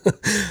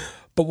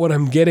 But what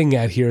I'm getting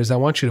at here is I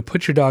want you to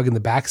put your dog in the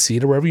back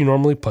seat or wherever you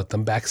normally put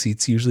them. Back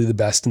seat's usually the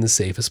best and the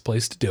safest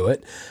place to do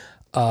it.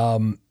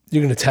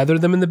 You're going to tether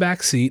them in the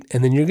back seat,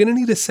 and then you're going to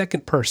need a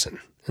second person.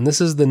 And this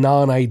is the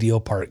non-ideal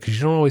part because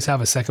you don't always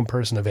have a second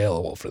person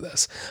available for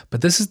this.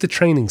 But this is the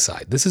training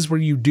side. This is where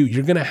you're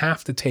going to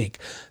have to take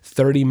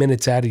 30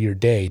 minutes out of your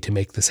day to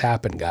make this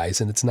happen, guys.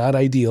 And it's not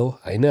ideal,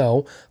 I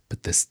know,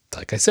 but this,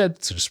 like I said,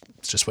 it's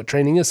just what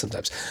training is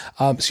sometimes.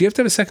 So you have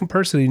to have a second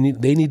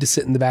person. They need to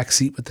sit in the back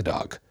seat with the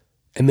dog.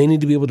 And they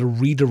need to be able to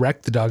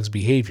redirect the dog's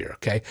behavior,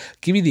 okay? I'll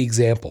give you the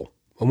example.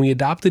 When we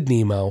adopted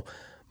Nemo,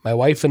 my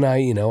wife and I,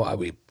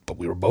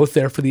 we were both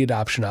there for the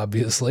adoption,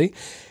 obviously,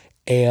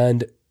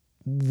 and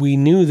we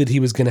knew that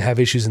he was going to have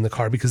issues in the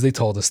car because they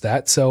told us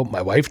that. So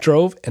my wife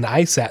drove, and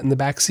I sat in the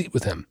back seat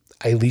with him.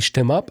 I leashed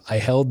him up. I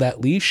held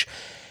that leash,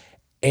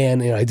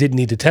 and I didn't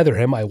need to tether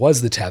him. I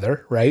was the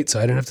tether, right? So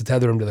I didn't have to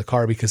tether him to the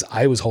car because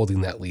I was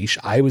holding that leash.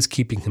 I was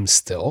keeping him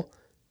still.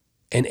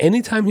 And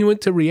anytime he went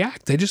to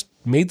react, I just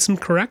made some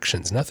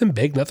corrections. Nothing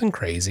big, nothing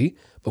crazy,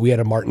 but we had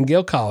a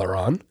martingale collar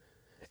on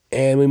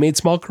and we made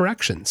small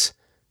corrections.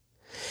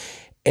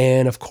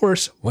 And of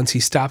course, once he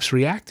stops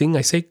reacting,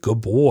 I say,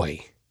 good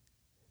boy,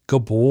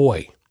 good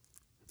boy.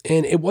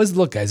 And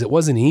look, guys, it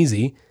wasn't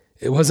easy.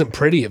 It wasn't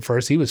pretty at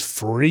first. He was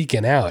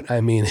freaking out.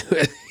 I mean,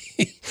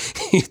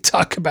 you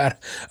talk about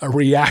a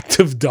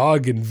reactive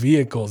dog in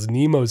vehicles.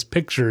 Nemo's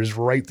picture is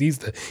right. He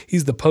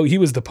was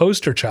the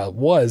poster child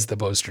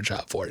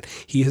for it.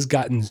 He has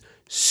gotten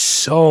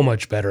so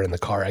much better in the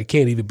car. I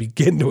can't even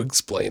begin to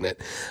explain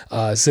it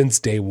since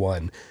day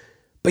one.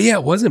 But yeah,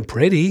 it wasn't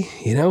pretty.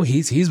 He's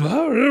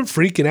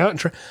freaking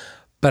out.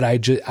 But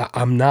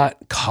I'm not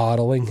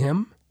coddling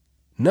him.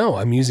 No,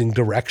 I'm using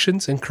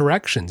directions and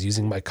corrections,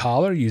 using my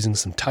collar, using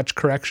some touch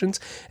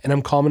corrections, and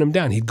I'm calming him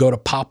down. He'd go to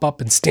pop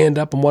up and stand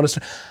up and want to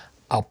start.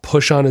 I'll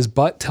push on his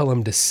butt, tell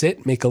him to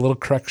sit, make a little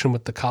correction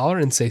with the collar,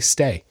 and say,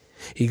 stay.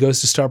 He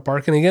goes to start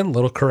barking again,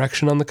 little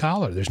correction on the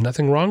collar. There's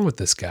nothing wrong with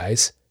this,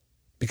 guys.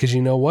 Because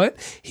you know what?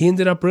 He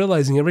ended up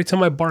realizing every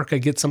time I bark, I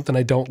get something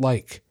I don't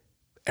like.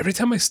 Every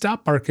time I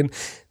stop barking,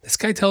 this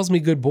guy tells me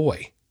good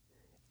boy.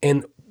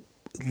 And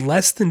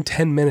less than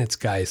 10 minutes,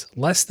 guys,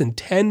 less than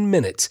 10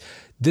 minutes,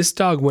 this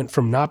dog went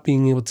from not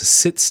being able to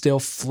sit still,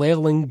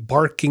 flailing,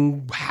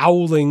 barking,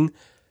 howling,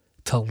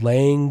 to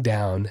laying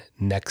down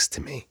next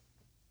to me.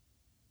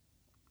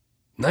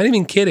 Not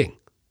even kidding.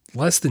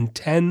 Less than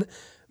 10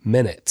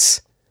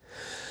 minutes.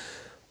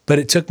 But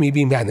it took me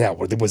being back. Now,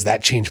 was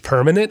that change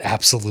permanent?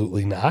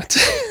 Absolutely not.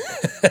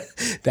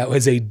 That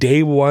was a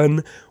day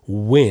one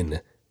win.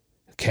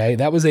 Okay,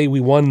 we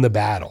won the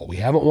battle. We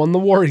haven't won the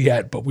war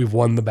yet, but we've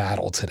won the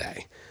battle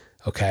today.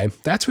 Okay,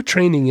 that's what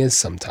training is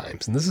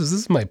sometimes. And this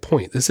is my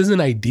point. This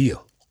isn't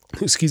ideal.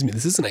 Excuse me,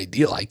 this isn't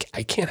ideal. I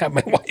can't have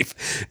my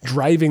wife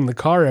driving the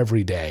car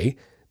every day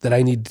that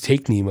I need to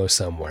take Nemo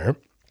somewhere,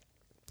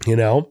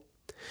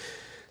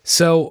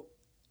 So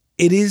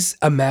it is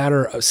a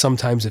matter of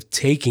sometimes of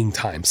taking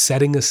time,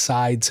 setting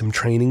aside some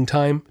training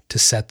time to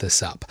set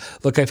this up.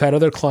 Look, I've had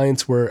other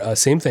clients where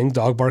same thing,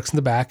 dog barks in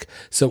the back.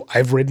 So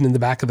I've ridden in the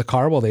back of the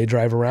car while they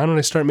drive around and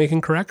I start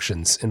making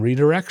corrections and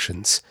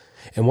redirections.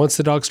 And once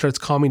the dog starts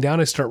calming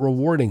down, I start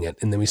rewarding it.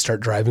 And then we start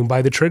driving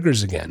by the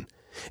triggers again.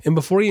 And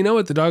before you know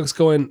it, the dog's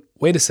going,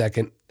 wait a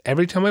second.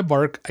 Every time I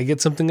bark, I get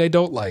something I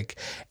don't like.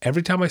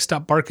 Every time I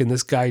stop barking,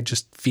 this guy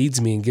just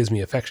feeds me and gives me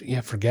affection.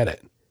 Yeah, forget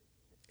it.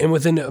 And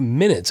within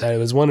minutes, I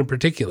was one in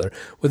particular,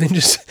 within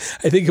just,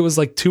 I think it was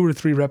like 2 or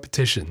 3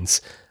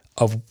 repetitions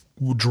of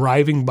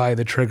driving by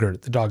the trigger,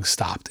 the dog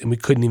stopped and we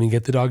couldn't even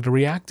get the dog to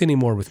react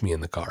anymore with me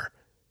in the car.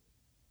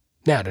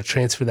 Now, to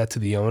transfer that to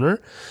the owner,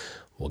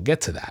 we'll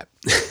get to that.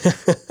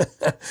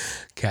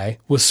 Okay.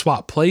 We'll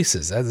swap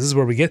places. This is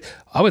where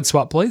I would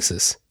swap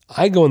places.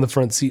 I go in the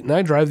front seat and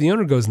I drive, the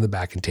owner goes in the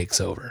back and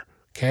takes over.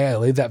 Okay. I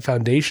lay that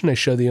foundation. I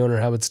show the owner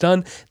how it's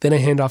done. Then I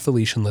hand off the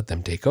leash and let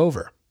them take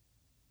over.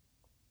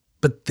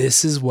 But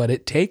this is what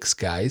it takes,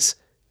 guys.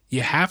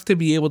 You have to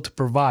be able to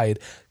provide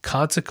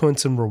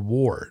consequence and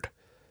reward.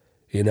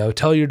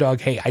 Tell your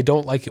dog, hey, I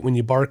don't like it when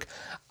you bark.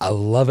 I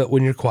love it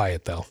when you're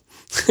quiet though.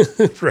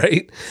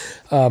 Right?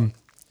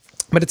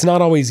 But it's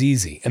not always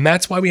easy. And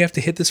that's why we have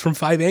to hit this from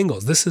 5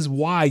 angles. This is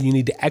why you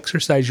need to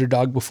exercise your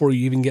dog before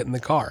you even get in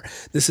the car.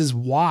 This is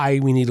why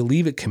we need to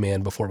leave at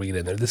command before we get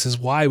in there. This is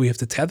why we have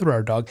to tether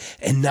our dog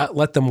and not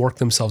let them work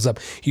themselves up.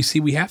 You see,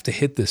 we have to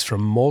hit this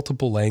from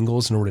multiple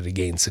angles in order to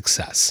gain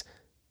success.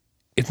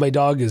 If my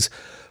dog is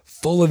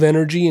full of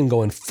energy and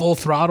going full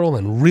throttle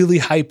and really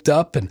hyped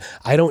up and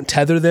I don't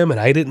tether them and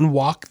I didn't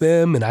walk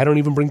them and I don't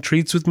even bring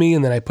treats with me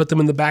and then I put them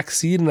in the back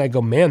seat and I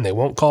go, man, they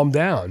won't calm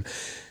down.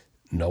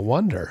 No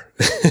wonder.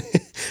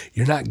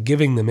 You're not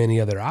giving them any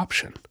other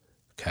option.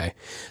 Okay.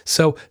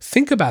 So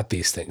think about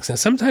these things. Now,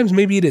 sometimes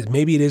maybe it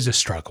is a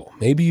struggle.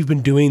 Maybe you've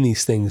been doing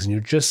these things and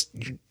you're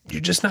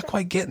just not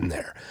quite getting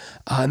there.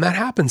 And that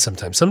happens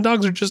sometimes. Some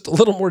dogs are just a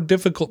little more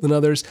difficult than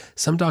others.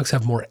 Some dogs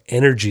have more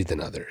energy than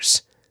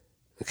others.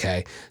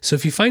 Okay. So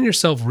if you find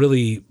yourself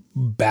really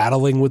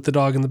battling with the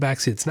dog in the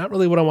backseat, it's not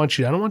really what I want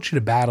you to. I don't want you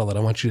to battle it.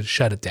 I want you to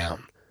shut it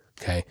down.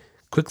 Okay.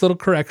 Quick little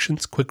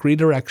corrections, quick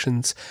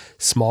redirections,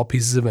 small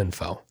pieces of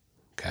info.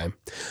 Okay.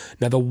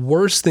 Now, the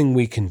worst thing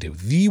you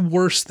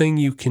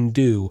can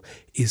do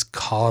is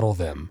coddle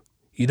them.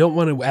 You don't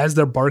want to, as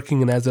they're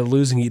barking and as they're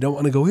losing, you don't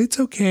want to go, it's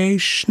okay.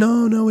 Shh,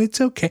 no,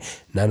 it's okay.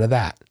 None of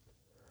that.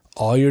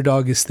 All your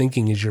dog is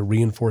thinking is you're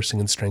reinforcing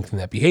and strengthening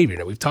that behavior.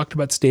 Now, we've talked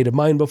about state of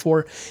mind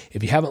before.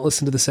 If you haven't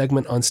listened to the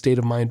segment on state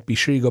of mind, be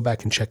sure you go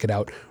back and check it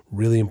out.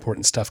 Really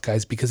important stuff,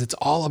 guys, because it's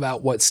all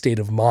about what state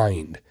of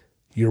mind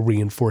you're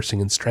reinforcing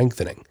and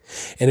strengthening.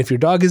 And if your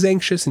dog is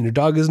anxious and your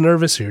dog is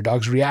nervous or your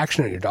dog's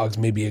reaction or your dog's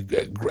maybe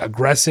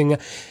aggressing,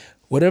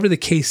 whatever the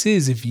case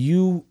is, if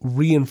you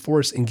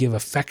reinforce and give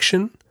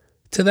affection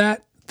to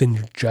that, then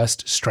you're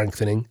just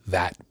strengthening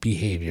that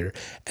behavior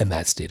and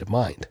that state of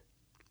mind.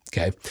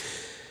 Okay.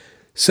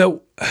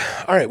 So,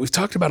 all right, we've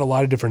talked about a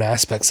lot of different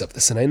aspects of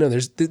this, and I know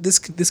this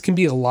can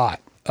be a lot,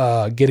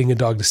 getting a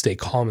dog to stay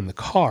calm in the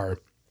car.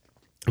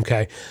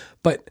 Okay.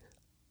 But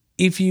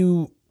if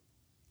you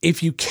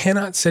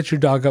cannot set your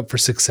dog up for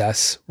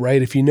success,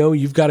 right? If you know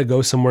you've got to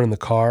go somewhere in the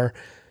car,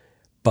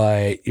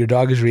 but your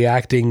dog is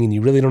reacting and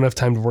you really don't have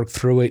time to work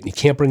through it and you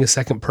can't bring a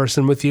second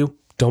person with you,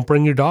 don't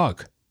bring your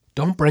dog.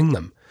 Don't bring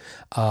them.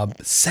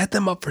 Set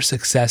them up for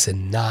success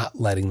and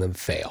not letting them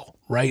fail,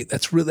 right?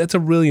 That's a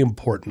really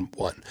important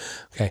one.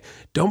 Okay.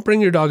 Don't bring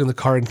your dog in the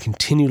car and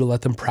continue to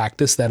let them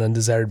practice that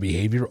undesired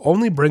behavior.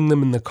 Only bring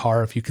them in the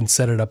car if you can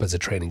set it up as a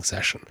training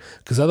session,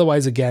 because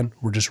otherwise, again,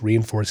 we're just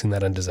reinforcing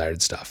that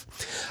undesired stuff.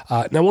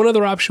 Now, one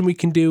other option we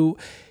can do,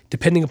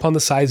 depending upon the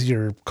size of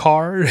your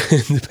car,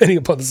 depending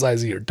upon the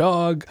size of your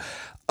dog,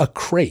 a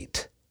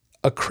crate.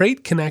 A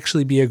crate can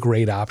actually be a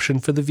great option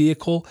for the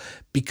vehicle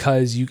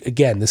because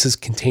this is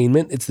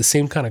containment. It's the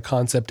same kind of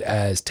concept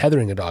as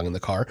tethering a dog in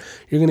the car.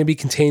 You're going to be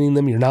containing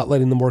them. You're not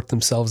letting them work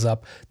themselves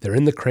up. They're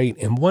in the crate.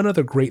 And one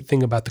other great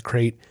thing about the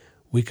crate,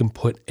 we can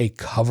put a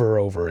cover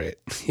over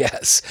it.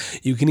 Yes,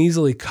 you can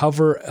easily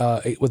cover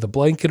it with a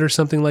blanket or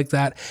something like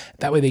that.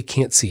 That way they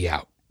can't see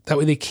out. That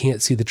way they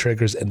can't see the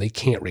triggers and they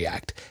can't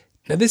react.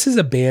 Now, this is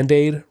a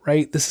Band-Aid,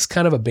 right? This is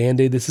kind of a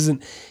Band-Aid. This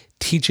isn't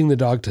teaching the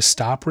dog to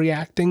stop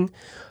reacting,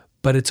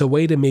 but it's a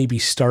way to maybe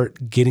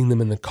start getting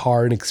them in the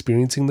car and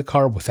experiencing the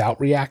car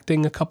without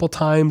reacting a couple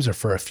times or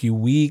for a few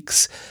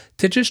weeks,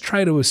 to just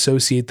try to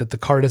associate that the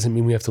car doesn't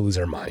mean we have to lose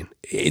our mind.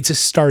 It's a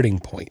starting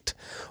point.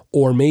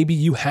 Or maybe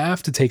you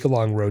have to take a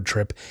long road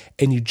trip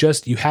and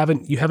you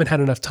haven't had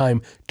enough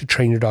time to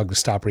train your dog to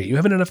stop reacting. You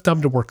haven't enough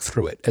time to work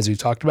through it, as we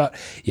talked about.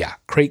 Yeah,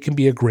 crate can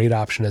be a great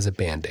option as a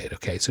Band-Aid.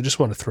 Okay, so just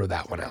want to throw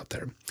that one out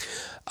there.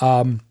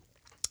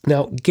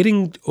 Now,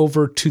 getting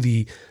over to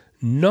the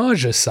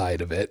nausea side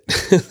of it,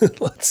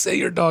 let's say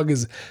your dog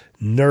is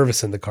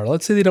nervous in the car.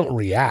 Let's say they don't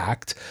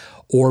react,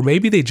 or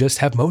maybe they just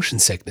have motion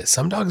sickness.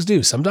 Some dogs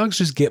do. Some dogs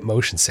just get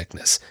motion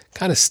sickness.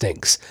 Kind of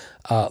stinks.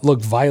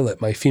 Look, Violet,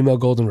 my female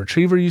golden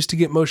retriever, used to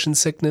get motion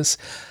sickness.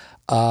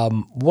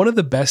 One of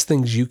the best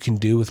things you can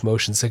do with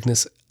motion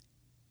sickness,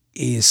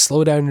 is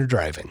slow down your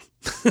driving.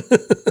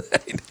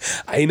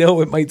 I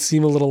know it might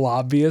seem a little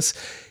obvious.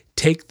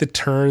 Take the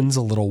turns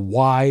a little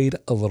wide,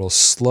 a little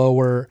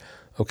slower.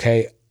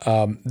 Okay.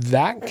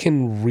 That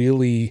can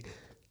really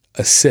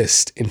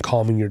assist in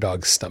calming your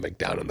dog's stomach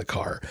down in the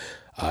car.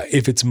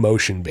 If it's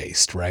motion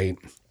based, right?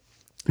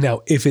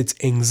 Now, if it's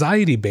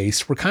anxiety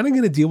based, we're kind of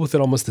going to deal with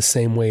it almost the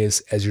same way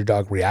as your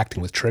dog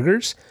reacting with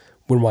triggers.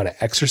 We want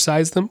to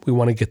exercise them. We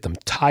want to get them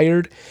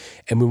tired,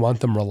 and we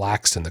want them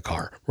relaxed in the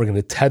car. We're going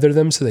to tether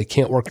them so they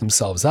can't work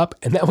themselves up.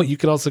 And that way you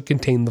can also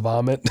contain the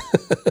vomit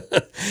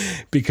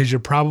because you're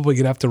probably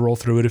going to have to roll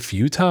through it a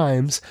few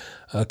times.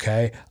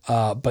 Okay.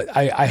 But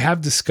I have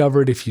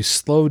discovered if you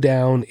slow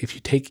down, if you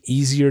take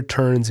easier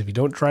turns, if you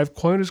don't drive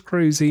quite as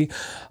crazy,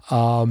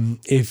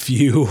 if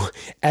you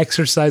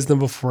exercise them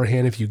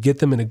beforehand, if you get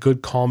them in a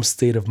good, calm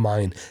state of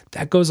mind,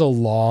 that goes a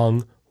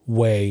long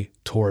way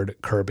toward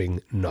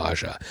curbing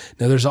nausea.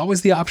 Now, there's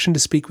always the option to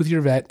speak with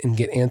your vet and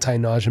get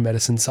anti-nausea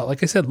medicine. So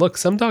like I said, look,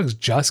 some dogs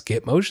just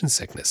get motion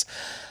sickness.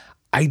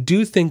 I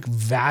do think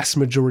vast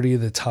majority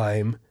of the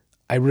time,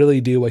 I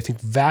really do. I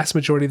think vast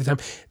majority of the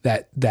time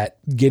that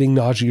getting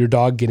nausea, your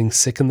dog getting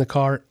sick in the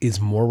car is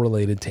more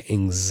related to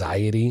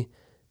anxiety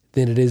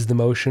than it is the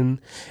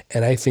motion.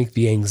 And I think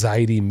the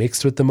anxiety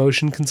mixed with the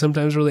motion can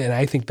sometimes really, and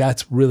I think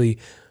that's really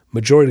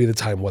majority of the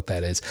time what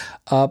that is.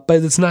 But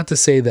it's not to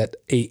say that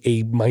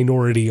a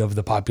minority of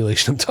the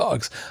population of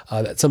dogs,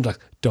 that some dogs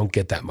don't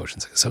get that motion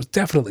sickness. So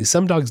definitely,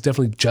 some dogs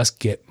definitely just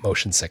get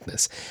motion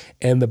sickness.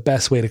 And the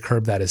best way to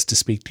curb that is to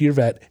speak to your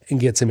vet and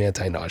get some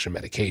anti-nausea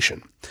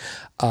medication.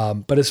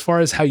 But as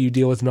far as how you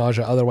deal with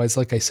nausea, otherwise,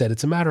 like I said,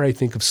 it's a matter, I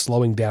think, of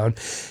slowing down.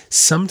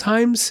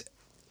 Sometimes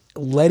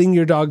letting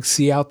your dog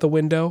see out the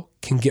window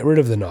can get rid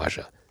of the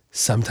nausea.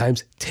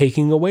 Sometimes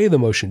taking away the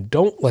motion,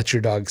 don't let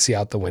your dog see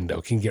out the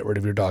window, can get rid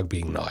of your dog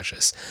being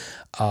nauseous.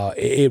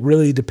 It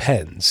really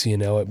depends,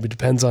 it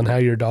depends on how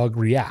your dog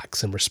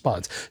reacts and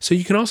responds. So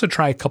you can also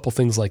try a couple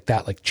things like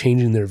that, like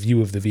changing their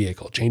view of the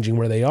vehicle, changing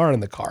where they are in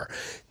the car.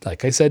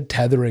 Like I said,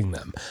 tethering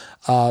them.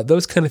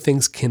 Those kind of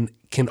things can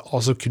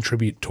also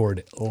contribute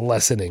toward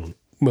lessening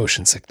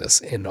motion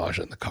sickness and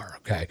nausea in the car.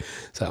 Okay.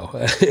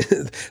 So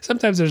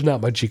sometimes there's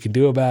not much you can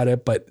do about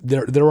it, but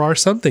there are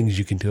some things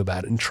you can do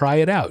about it and try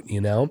it out,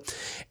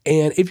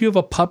 And if you have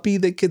a puppy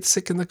that gets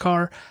sick in the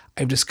car,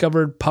 I've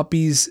discovered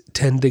puppies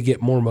tend to get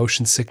more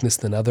motion sickness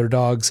than other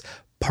dogs.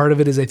 Part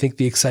of it is, I think,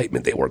 the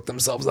excitement. They work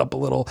themselves up a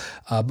little.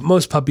 But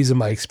most puppies, in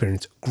my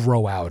experience,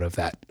 grow out of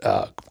that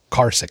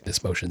car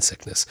sickness, motion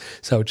sickness.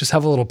 So just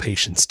have a little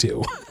patience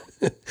too.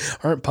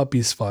 Aren't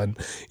puppies fun?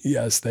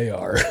 Yes, they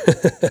are.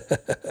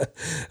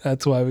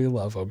 That's why we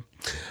love them.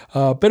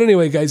 But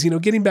anyway, guys,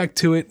 getting back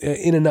to it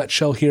in a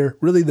nutshell here,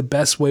 really the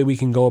best way we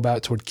can go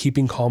about toward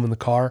keeping calm in the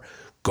car,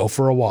 go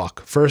for a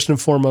walk. First and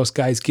foremost,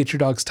 guys, get your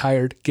dogs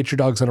tired, get your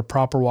dogs on a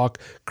proper walk,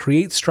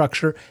 create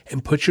structure,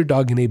 and put your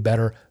dog in a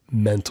better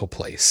mental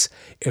place.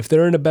 If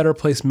they're in a better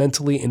place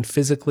mentally and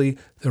physically,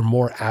 they're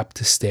more apt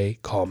to stay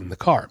calm in the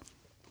car.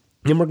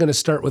 And we're going to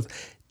start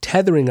with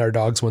tethering our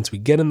dogs once we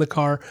get in the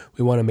car.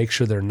 We want to make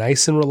sure they're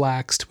nice and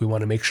relaxed. We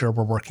want to make sure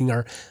we're working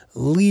our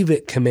leave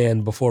it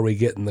command before we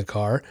get in the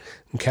car.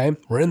 Okay,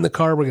 we're in the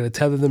car. We're going to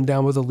tether them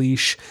down with a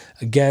leash.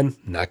 Again,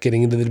 not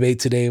getting into the debate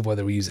today of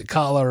whether we use a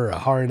collar or a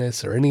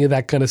harness or any of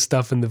that kind of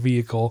stuff in the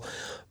vehicle.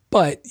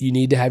 But you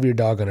need to have your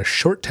dog on a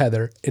short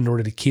tether in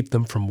order to keep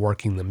them from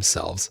working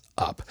themselves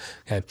up.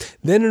 Okay.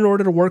 Then in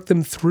order to work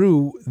them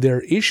through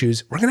their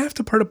issues, we're going to have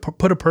to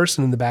put a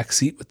person in the back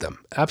seat with them.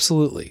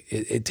 Absolutely.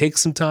 It takes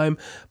some time,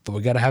 but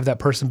we got to have that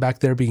person back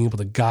there being able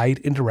to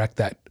guide and direct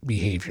that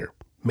behavior.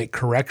 Make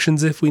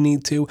corrections if we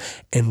need to,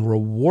 and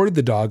reward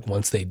the dog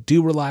once they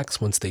do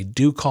relax, once they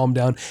do calm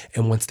down,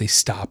 and once they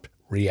stop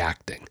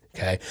reacting.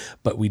 Okay.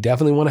 But we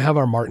definitely want to have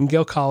our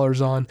martingale collars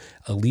on,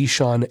 a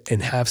leash on,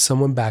 and have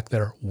someone back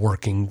there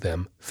working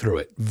them through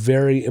it.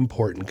 Very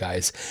important,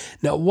 guys.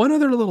 Now, one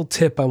other little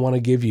tip I want to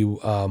give you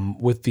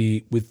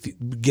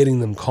with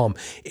getting them calm.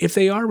 If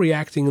they are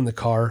reacting in the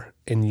car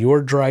and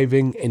you're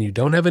driving and you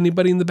don't have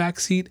anybody in the back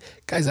seat,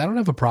 guys, I don't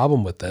have a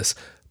problem with this.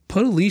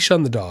 Put a leash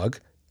on the dog,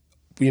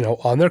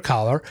 on their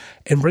collar,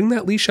 and bring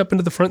that leash up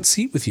into the front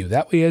seat with you.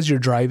 That way, as you're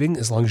driving,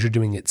 as long as you're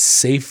doing it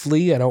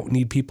safely, I don't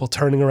need people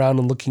turning around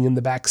and looking in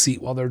the back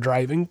seat while they're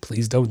driving.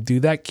 Please don't do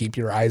that. Keep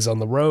your eyes on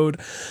the road.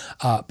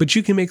 But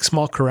you can make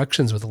small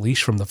corrections with a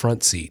leash from the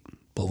front seat.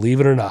 Believe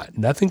it or not,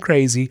 nothing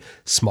crazy,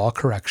 small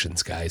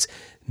corrections, guys.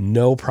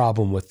 No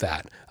problem with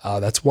that.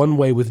 That's one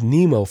way with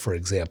Nemo, for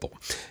example.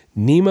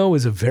 Nemo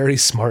is a very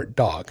smart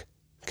dog.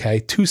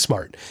 Okay, too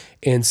smart.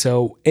 And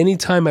so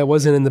anytime I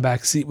wasn't in the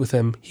back seat with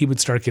him, he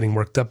would start getting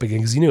worked up again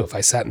because he knew if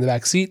I sat in the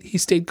back seat, he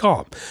stayed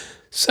calm.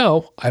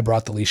 So I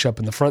brought the leash up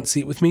in the front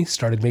seat with me,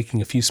 started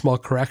making a few small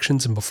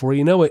corrections, and before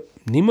you know it,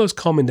 Nemo's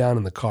calming down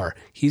in the car.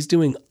 He's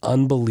doing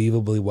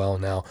unbelievably well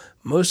now,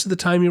 Most of the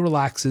time he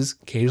relaxes.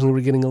 Occasionally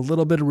we're getting a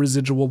little bit of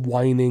residual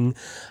whining.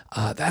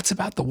 That's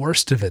about the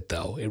worst of it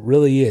though. It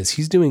really is.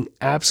 He's doing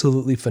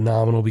absolutely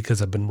phenomenal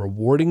because I've been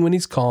rewarding when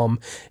he's calm.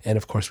 And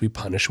of course we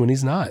punish when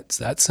he's not. It's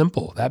that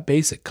simple, that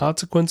basic.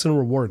 Consequence and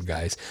reward,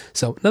 guys.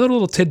 So another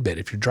little tidbit,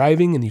 if you're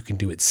driving and you can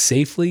do it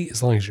safely,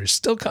 as long as you're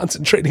still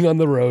concentrating on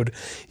the road,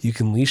 you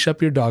can leash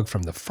up your dog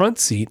from the front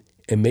seat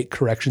and make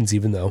corrections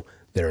even though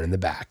they're in the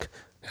back.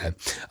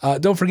 Okay.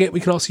 Don't forget, we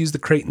can also use the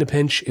crate in a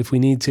pinch if we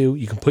need to.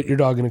 You can put your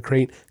dog in a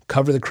crate,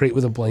 cover the crate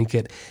with a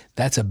blanket.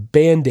 That's a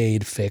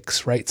Band-Aid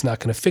fix, right? It's not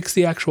going to fix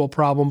the actual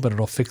problem, but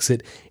it'll fix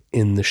it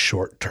in the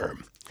short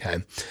term.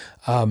 Okay.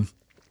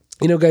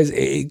 Guys,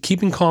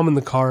 keeping calm in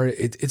the car,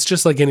 it's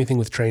just like anything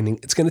with training.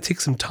 It's going to take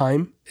some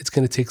time. It's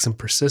going to take some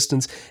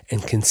persistence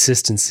and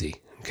consistency.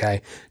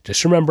 Okay.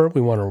 Just remember, we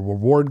want to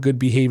reward good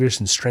behaviors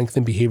and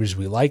strengthen behaviors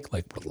we like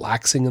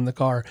relaxing in the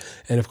car.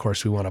 And of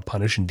course, we want to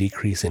punish and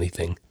decrease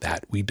anything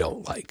that we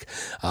don't like.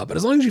 But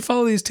as long as you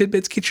follow these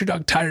tidbits, get your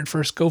dog tired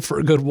first, go for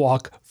a good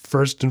walk.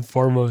 First and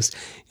foremost,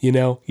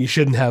 you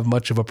shouldn't have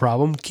much of a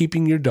problem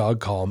keeping your dog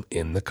calm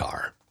in the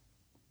car.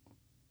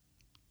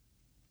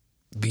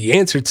 The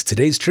answer to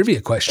today's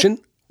trivia question,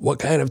 what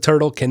kind of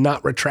turtle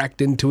cannot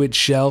retract into its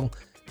shell?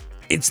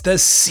 It's the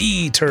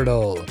sea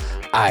turtle.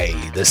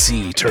 The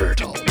sea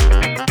turtle.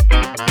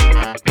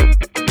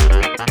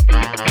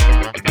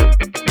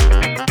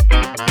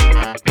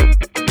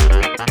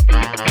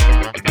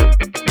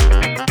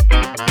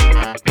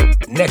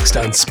 Next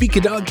on Speak a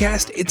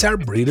Dogcast, it's our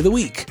breed of the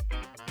week.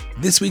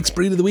 This week's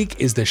breed of the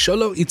week is the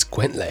Xolo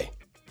Itzcuintle.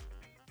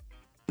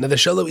 Now, the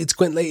Xolo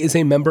Itzcuintle is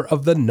a member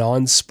of the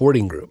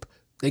non-sporting group.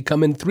 They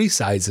come in 3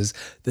 sizes,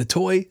 the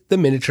toy, the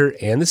miniature,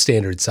 and the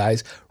standard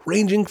size,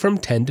 ranging from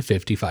 10 to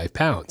 55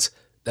 pounds.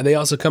 Now, they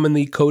also come in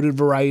the coated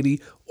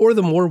variety or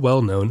the more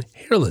well-known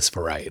hairless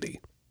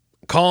variety.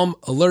 Calm,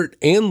 alert,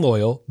 and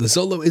loyal, the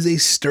Xolo is a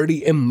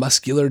sturdy and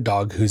muscular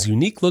dog whose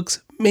unique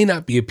looks may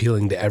not be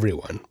appealing to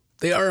everyone.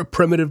 They are a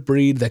primitive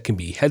breed that can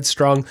be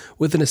headstrong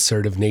with an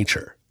assertive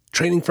nature.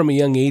 Training from a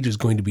young age is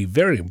going to be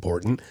very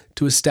important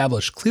to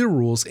establish clear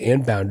rules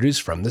and boundaries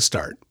from the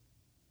start.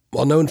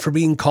 While known for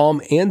being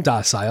calm and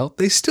docile,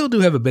 they still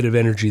do have a bit of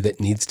energy that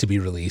needs to be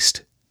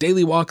released.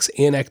 Daily walks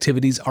and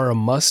activities are a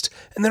must,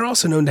 and they're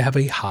also known to have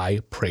a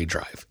high prey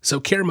drive, so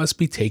care must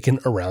be taken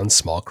around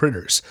small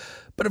critters.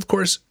 But of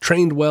course,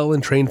 trained well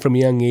and trained from a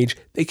young age,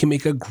 they can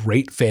make a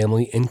great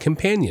family and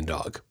companion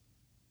dog.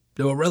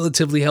 Though a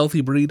relatively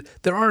healthy breed,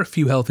 there are a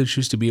few health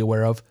issues to be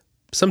aware of.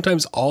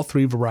 Sometimes all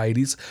 3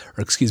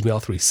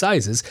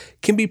 sizes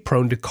can be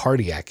prone to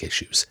cardiac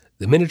issues.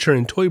 The miniature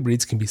and toy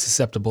breeds can be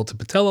susceptible to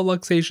patella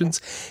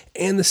luxations,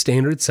 and the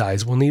standard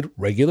size will need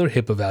regular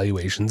hip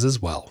evaluations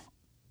as well.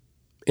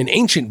 An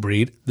ancient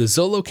breed, the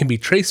Xolo can be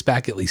traced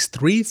back at least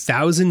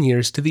 3,000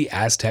 years to the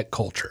Aztec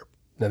culture.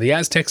 Now, the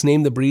Aztecs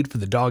named the breed for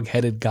the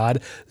dog-headed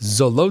god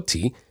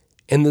Xolotl,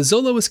 and the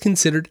Xolo was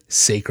considered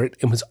sacred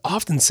and was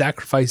often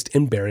sacrificed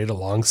and buried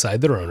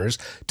alongside their owners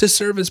to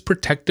serve as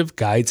protective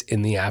guides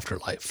in the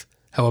afterlife.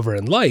 However,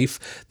 in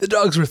life, the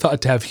dogs were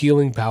thought to have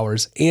healing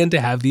powers and to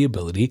have the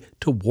ability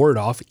to ward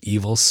off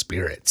evil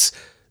spirits.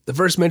 The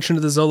first mention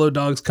of the Xolo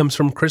dogs comes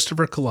from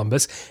Christopher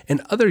Columbus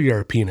and other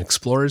European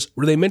explorers,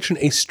 where they mention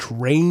a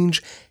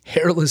strange,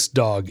 hairless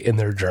dog in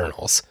their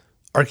journals.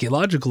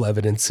 Archaeological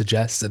evidence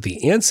suggests that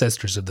the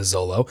ancestors of the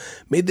Xolo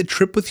made the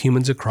trip with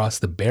humans across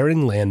the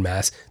Bering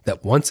landmass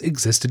that once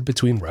existed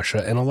between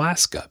Russia and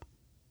Alaska.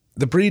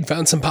 The breed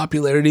found some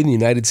popularity in the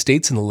United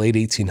States in the late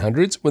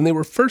 1800s when they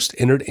were first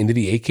entered into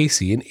the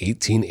AKC in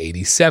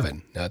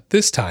 1887. Now, at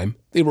this time,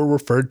 they were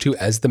referred to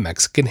as the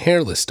Mexican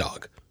hairless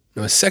dog.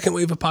 Now, a second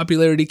wave of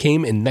popularity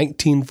came in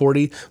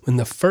 1940 when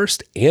the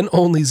first and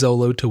only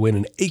Xolo to win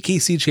an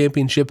AKC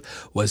championship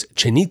was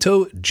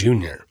Chinito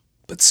Jr.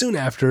 But soon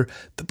after,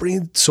 the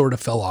breed sort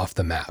of fell off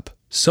the map.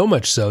 So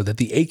much so that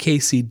the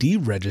AKC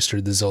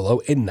deregistered the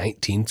Xolo in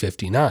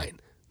 1959.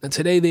 Now,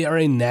 today, they are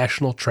a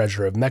national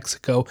treasure of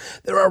Mexico.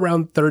 There are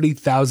around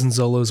 30,000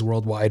 Xolos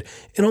worldwide,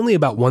 and only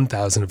about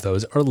 1,000 of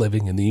those are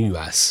living in the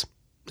U.S.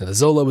 Now, the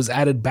Xolo was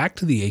added back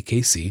to the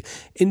AKC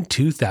in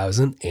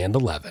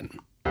 2011.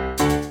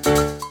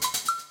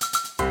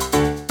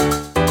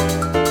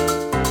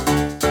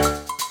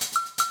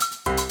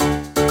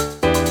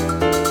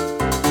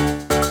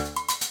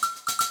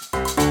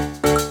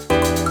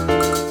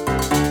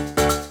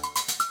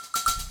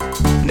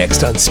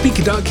 Next on Speak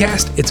a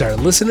Dogcast, it's our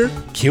listener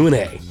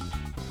Q&A.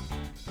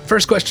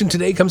 First question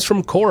today comes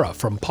from Cora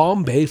from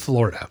Palm Bay,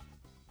 Florida.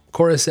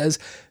 Cora says,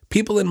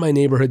 people in my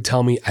neighborhood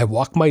tell me I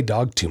walk my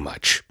dog too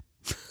much.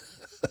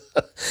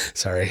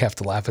 Sorry, I have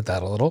to laugh at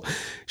that a little.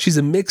 She's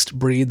a mixed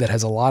breed that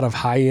has a lot of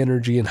high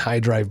energy and high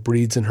drive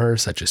breeds in her,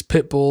 such as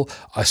Pit Bull,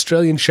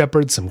 Australian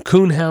Shepherd, some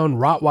Coonhound,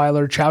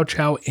 Rottweiler, Chow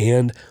Chow,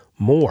 and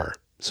more.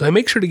 So I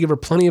make sure to give her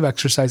plenty of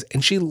exercise,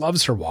 and she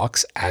loves her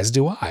walks, as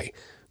do I.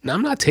 Now,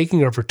 I'm not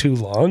taking her for too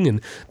long, and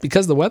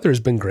because the weather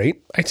has been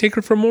great, I take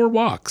her for more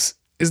walks.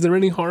 Is there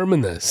any harm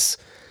in this?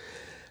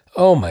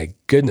 Oh my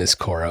goodness,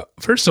 Cora.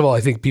 First of all,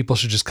 I think people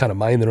should just kind of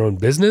mind their own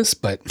business,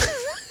 but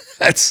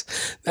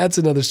That's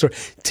another story.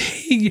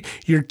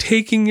 You're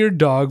taking your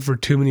dog for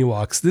too many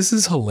walks. This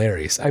is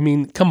hilarious. I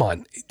mean, come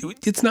on.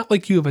 It's not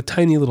like you have a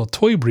tiny little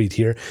toy breed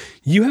here.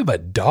 You have a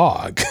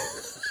dog.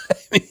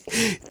 I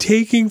mean,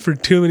 taking for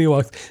too many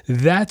walks.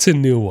 That's a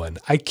new one.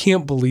 I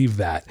can't believe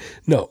that.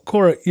 No,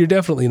 Cora, you're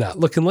definitely not.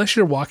 Look, unless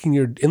you're walking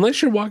your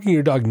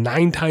dog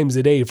 9 times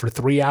a day for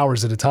 3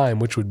 hours at a time,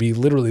 which would be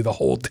literally the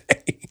whole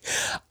day,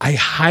 I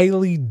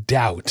highly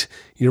doubt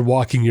you're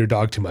walking your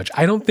dog too much.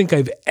 I don't think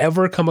I've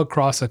ever come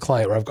across a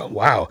client where I've gone,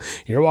 wow,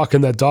 you're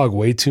walking that dog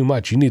way too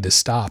much. You need to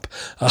stop.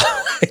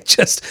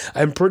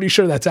 I'm pretty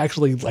sure that's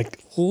actually,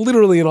 like,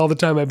 literally in all the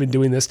time I've been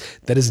doing this,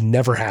 that has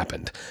never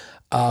happened.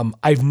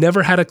 I've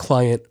never had a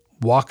client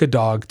walk a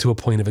dog to a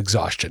point of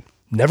exhaustion.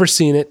 Never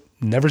seen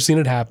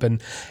it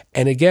happen.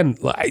 And again,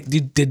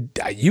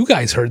 you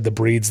guys heard the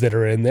breeds that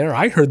are in there.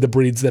 I heard the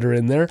breeds that are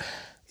in there.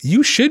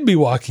 You should be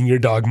walking your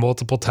dog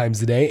multiple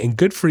times a day, and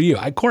good for you.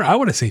 Cora, I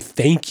want to say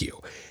thank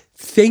you.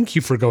 Thank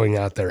you for going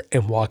out there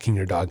and walking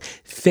your dog.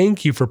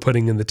 Thank you for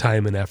putting in the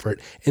time and effort.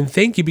 And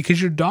thank you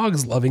because your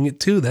dog's loving it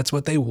too. That's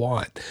what they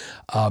want.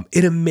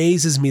 It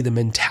amazes me the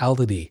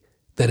mentality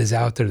that is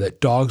out there, that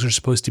dogs are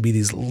supposed to be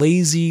these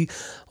lazy,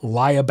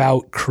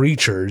 lie-about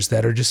creatures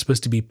that are just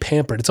supposed to be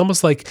pampered. It's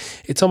almost like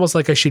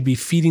I should be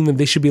feeding them.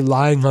 They should be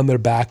lying on their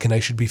back, and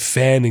I should be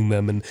fanning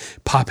them and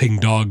popping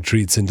dog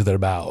treats into their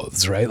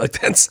mouths, right?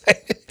 Like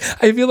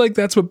I feel like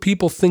that's what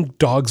people think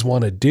dogs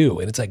want to do.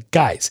 And it's like,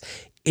 guys,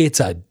 it's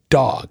a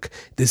dog.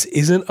 This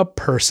isn't a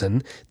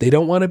person. They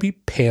don't want to be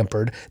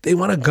pampered. They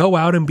want to go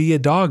out and be a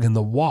dog in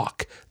the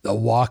walk. The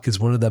walk is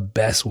one of the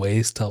best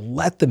ways to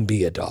let them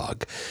be a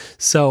dog.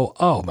 So,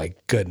 oh my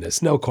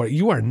goodness. No, Corey,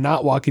 you are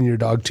not walking your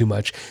dog too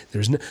much.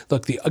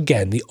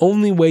 The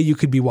only way you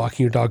could be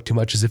walking your dog too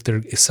much is if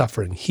they're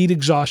suffering heat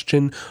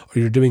exhaustion, or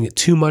you're doing it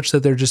too much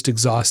that they're just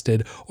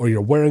exhausted, or you're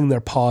wearing their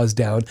paws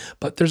down.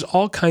 But there's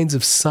all kinds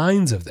of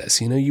signs of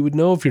this. You would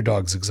know if your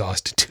dog's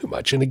exhausted too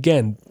much. And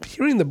again,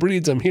 hearing the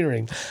breeds I'm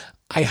hearing,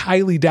 I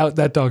highly doubt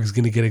that dog is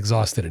going to get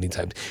exhausted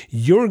anytime.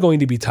 You're going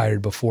to be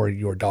tired before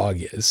your dog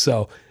is.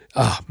 So,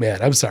 oh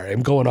man, I'm sorry,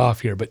 I'm going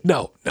off here, but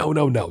no.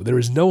 There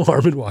is no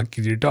harm in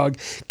walking your dog.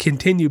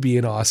 Continue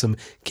being awesome.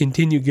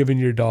 Continue giving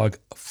your dog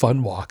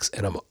fun walks,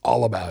 and I'm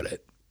all about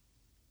it.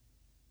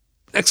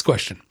 Next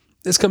question.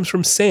 This comes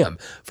from Sam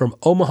from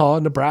Omaha,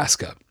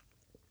 Nebraska.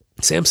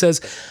 Sam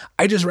says,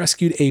 I just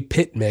rescued a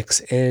pit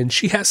mix, and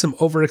she has some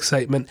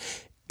overexcitement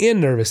and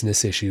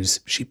nervousness issues.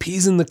 She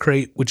pees in the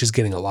crate, which is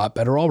getting a lot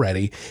better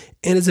already,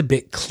 and is a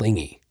bit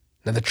clingy.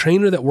 Now, the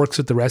trainer that works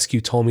with the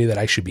rescue told me that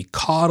I should be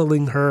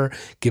coddling her,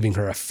 giving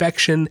her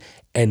affection,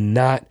 and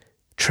not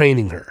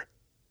training her.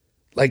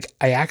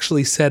 She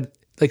actually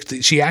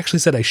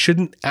said I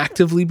shouldn't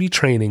actively be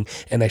training,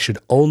 and I should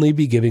only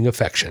be giving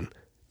affection.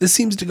 This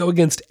seems to go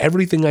against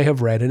everything I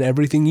have read and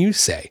everything you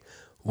say.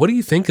 What do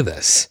you think of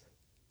this?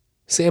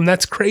 Sam,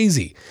 that's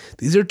crazy.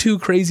 These are 2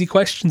 crazy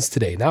questions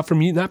today, not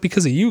from you, not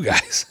because of you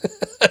guys.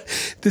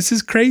 This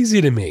is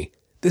crazy to me.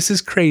 This is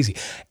crazy.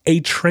 A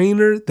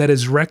trainer that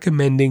is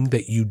recommending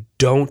that you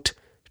don't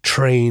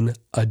train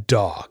a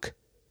dog.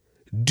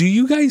 Do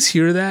you guys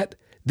hear that?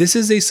 This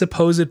is a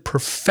supposed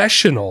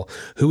professional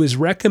who is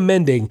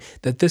recommending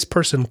that this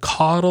person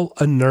coddle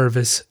a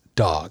nervous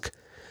dog.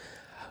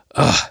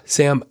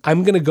 Sam,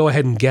 I'm going to go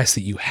ahead and guess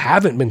that you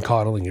haven't been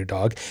coddling your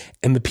dog,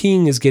 and the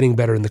peeing is getting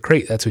better in the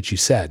crate. That's what you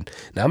said.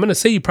 Now, I'm going to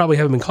say you probably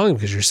haven't been coddling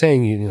because you're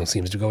saying,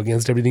 seems to go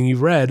against everything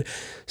you've read.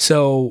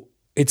 So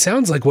it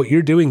sounds like what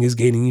you're doing is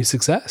gaining you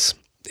success,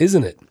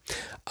 isn't it?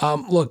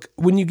 Look,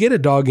 when you get a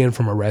dog in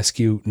from a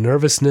rescue,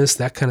 nervousness,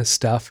 that kind of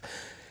stuff,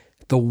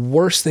 the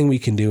worst thing we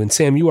can do, and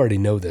Sam, you already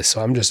know this,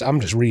 so I'm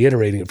just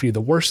reiterating it for you.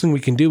 The worst thing we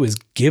can do is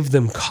give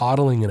them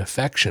coddling and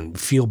affection,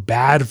 feel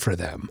bad for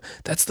them.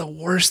 That's the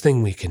worst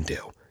thing we can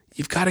do.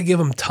 You've got to give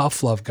them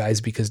tough love,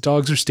 guys, because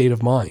dogs are state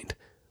of mind,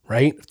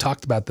 right? I've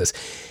talked about this.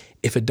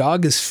 If a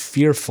dog is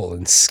fearful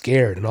and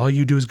scared and all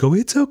you do is go,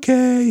 it's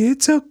okay,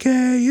 it's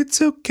okay,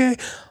 it's okay,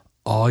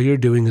 all you're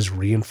doing is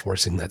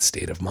reinforcing that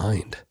state of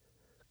mind.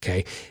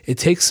 Okay. It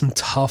takes some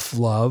tough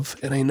love.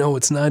 And I know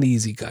it's not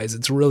easy, guys.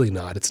 It's really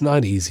not. It's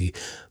not easy,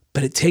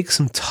 but it takes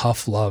some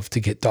tough love to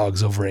get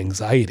dogs over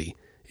anxiety.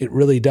 It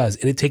really does.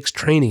 And it takes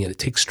training and it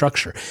takes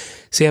structure.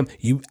 Sam,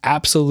 you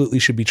absolutely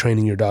should be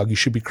training your dog. You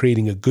should be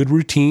creating a good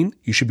routine.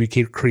 You should be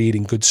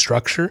creating good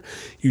structure.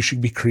 You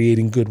should be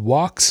creating good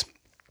walks,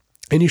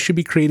 and you should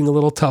be creating a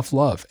little tough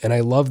love. And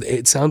I love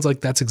it. Sounds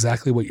like that's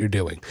exactly what you're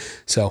doing.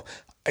 So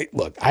I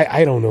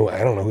don't know.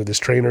 I don't know who this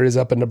trainer is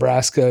up in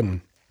Nebraska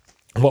and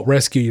what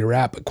rescue you're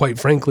at, but quite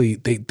frankly,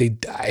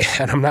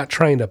 and I'm not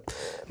trying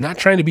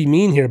to be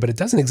mean here, but it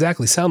doesn't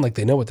exactly sound like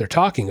they know what they're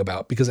talking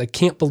about, because I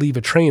can't believe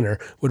a trainer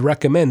would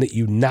recommend that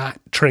you not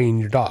train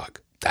your dog.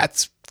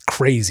 That's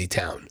crazy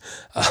town.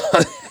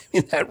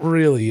 That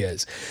really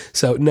is.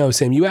 So no,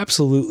 Sam, you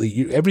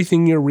absolutely,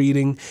 everything you're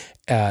reading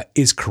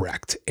is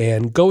correct,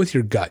 and go with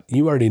your gut.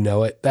 You already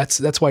know it.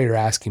 That's why you're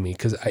asking me,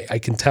 because I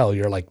can tell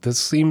you're like, this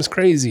seems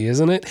crazy,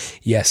 isn't it?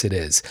 Yes, it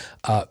is.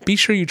 Be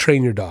sure you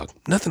train your dog.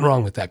 Nothing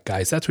wrong with that,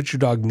 guys. That's what your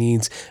dog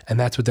needs, and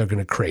that's what they're going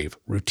to crave.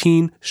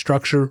 Routine,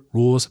 structure,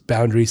 rules,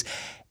 boundaries,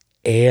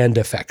 and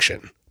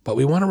affection. But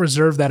we want to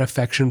reserve that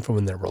affection for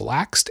when they're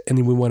relaxed,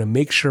 and we want to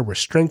make sure we're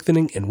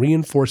strengthening and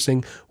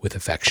reinforcing with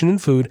affection and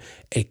food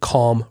a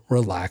calm,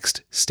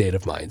 relaxed state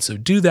of mind. So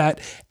do that,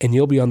 and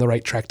you'll be on the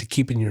right track to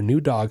keeping your new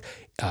dog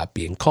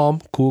being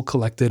calm, cool,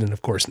 collected, and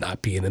of course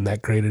not being in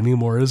that crate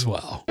anymore as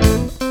well.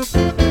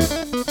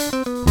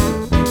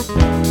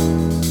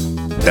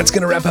 That's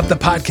going to wrap up the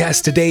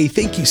podcast today.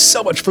 Thank you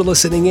so much for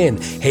listening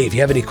in. Hey, if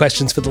you have any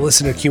questions for the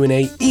listener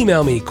Q&A,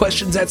 email me,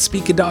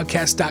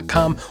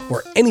 questions@speakadogcast.com,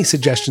 or any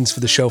suggestions for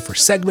the show for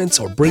segments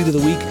or breed of the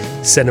week,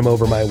 send them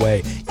over my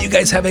way. You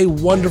guys have a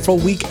wonderful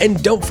week,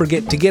 and don't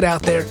forget to get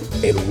out there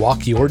and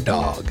walk your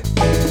dog.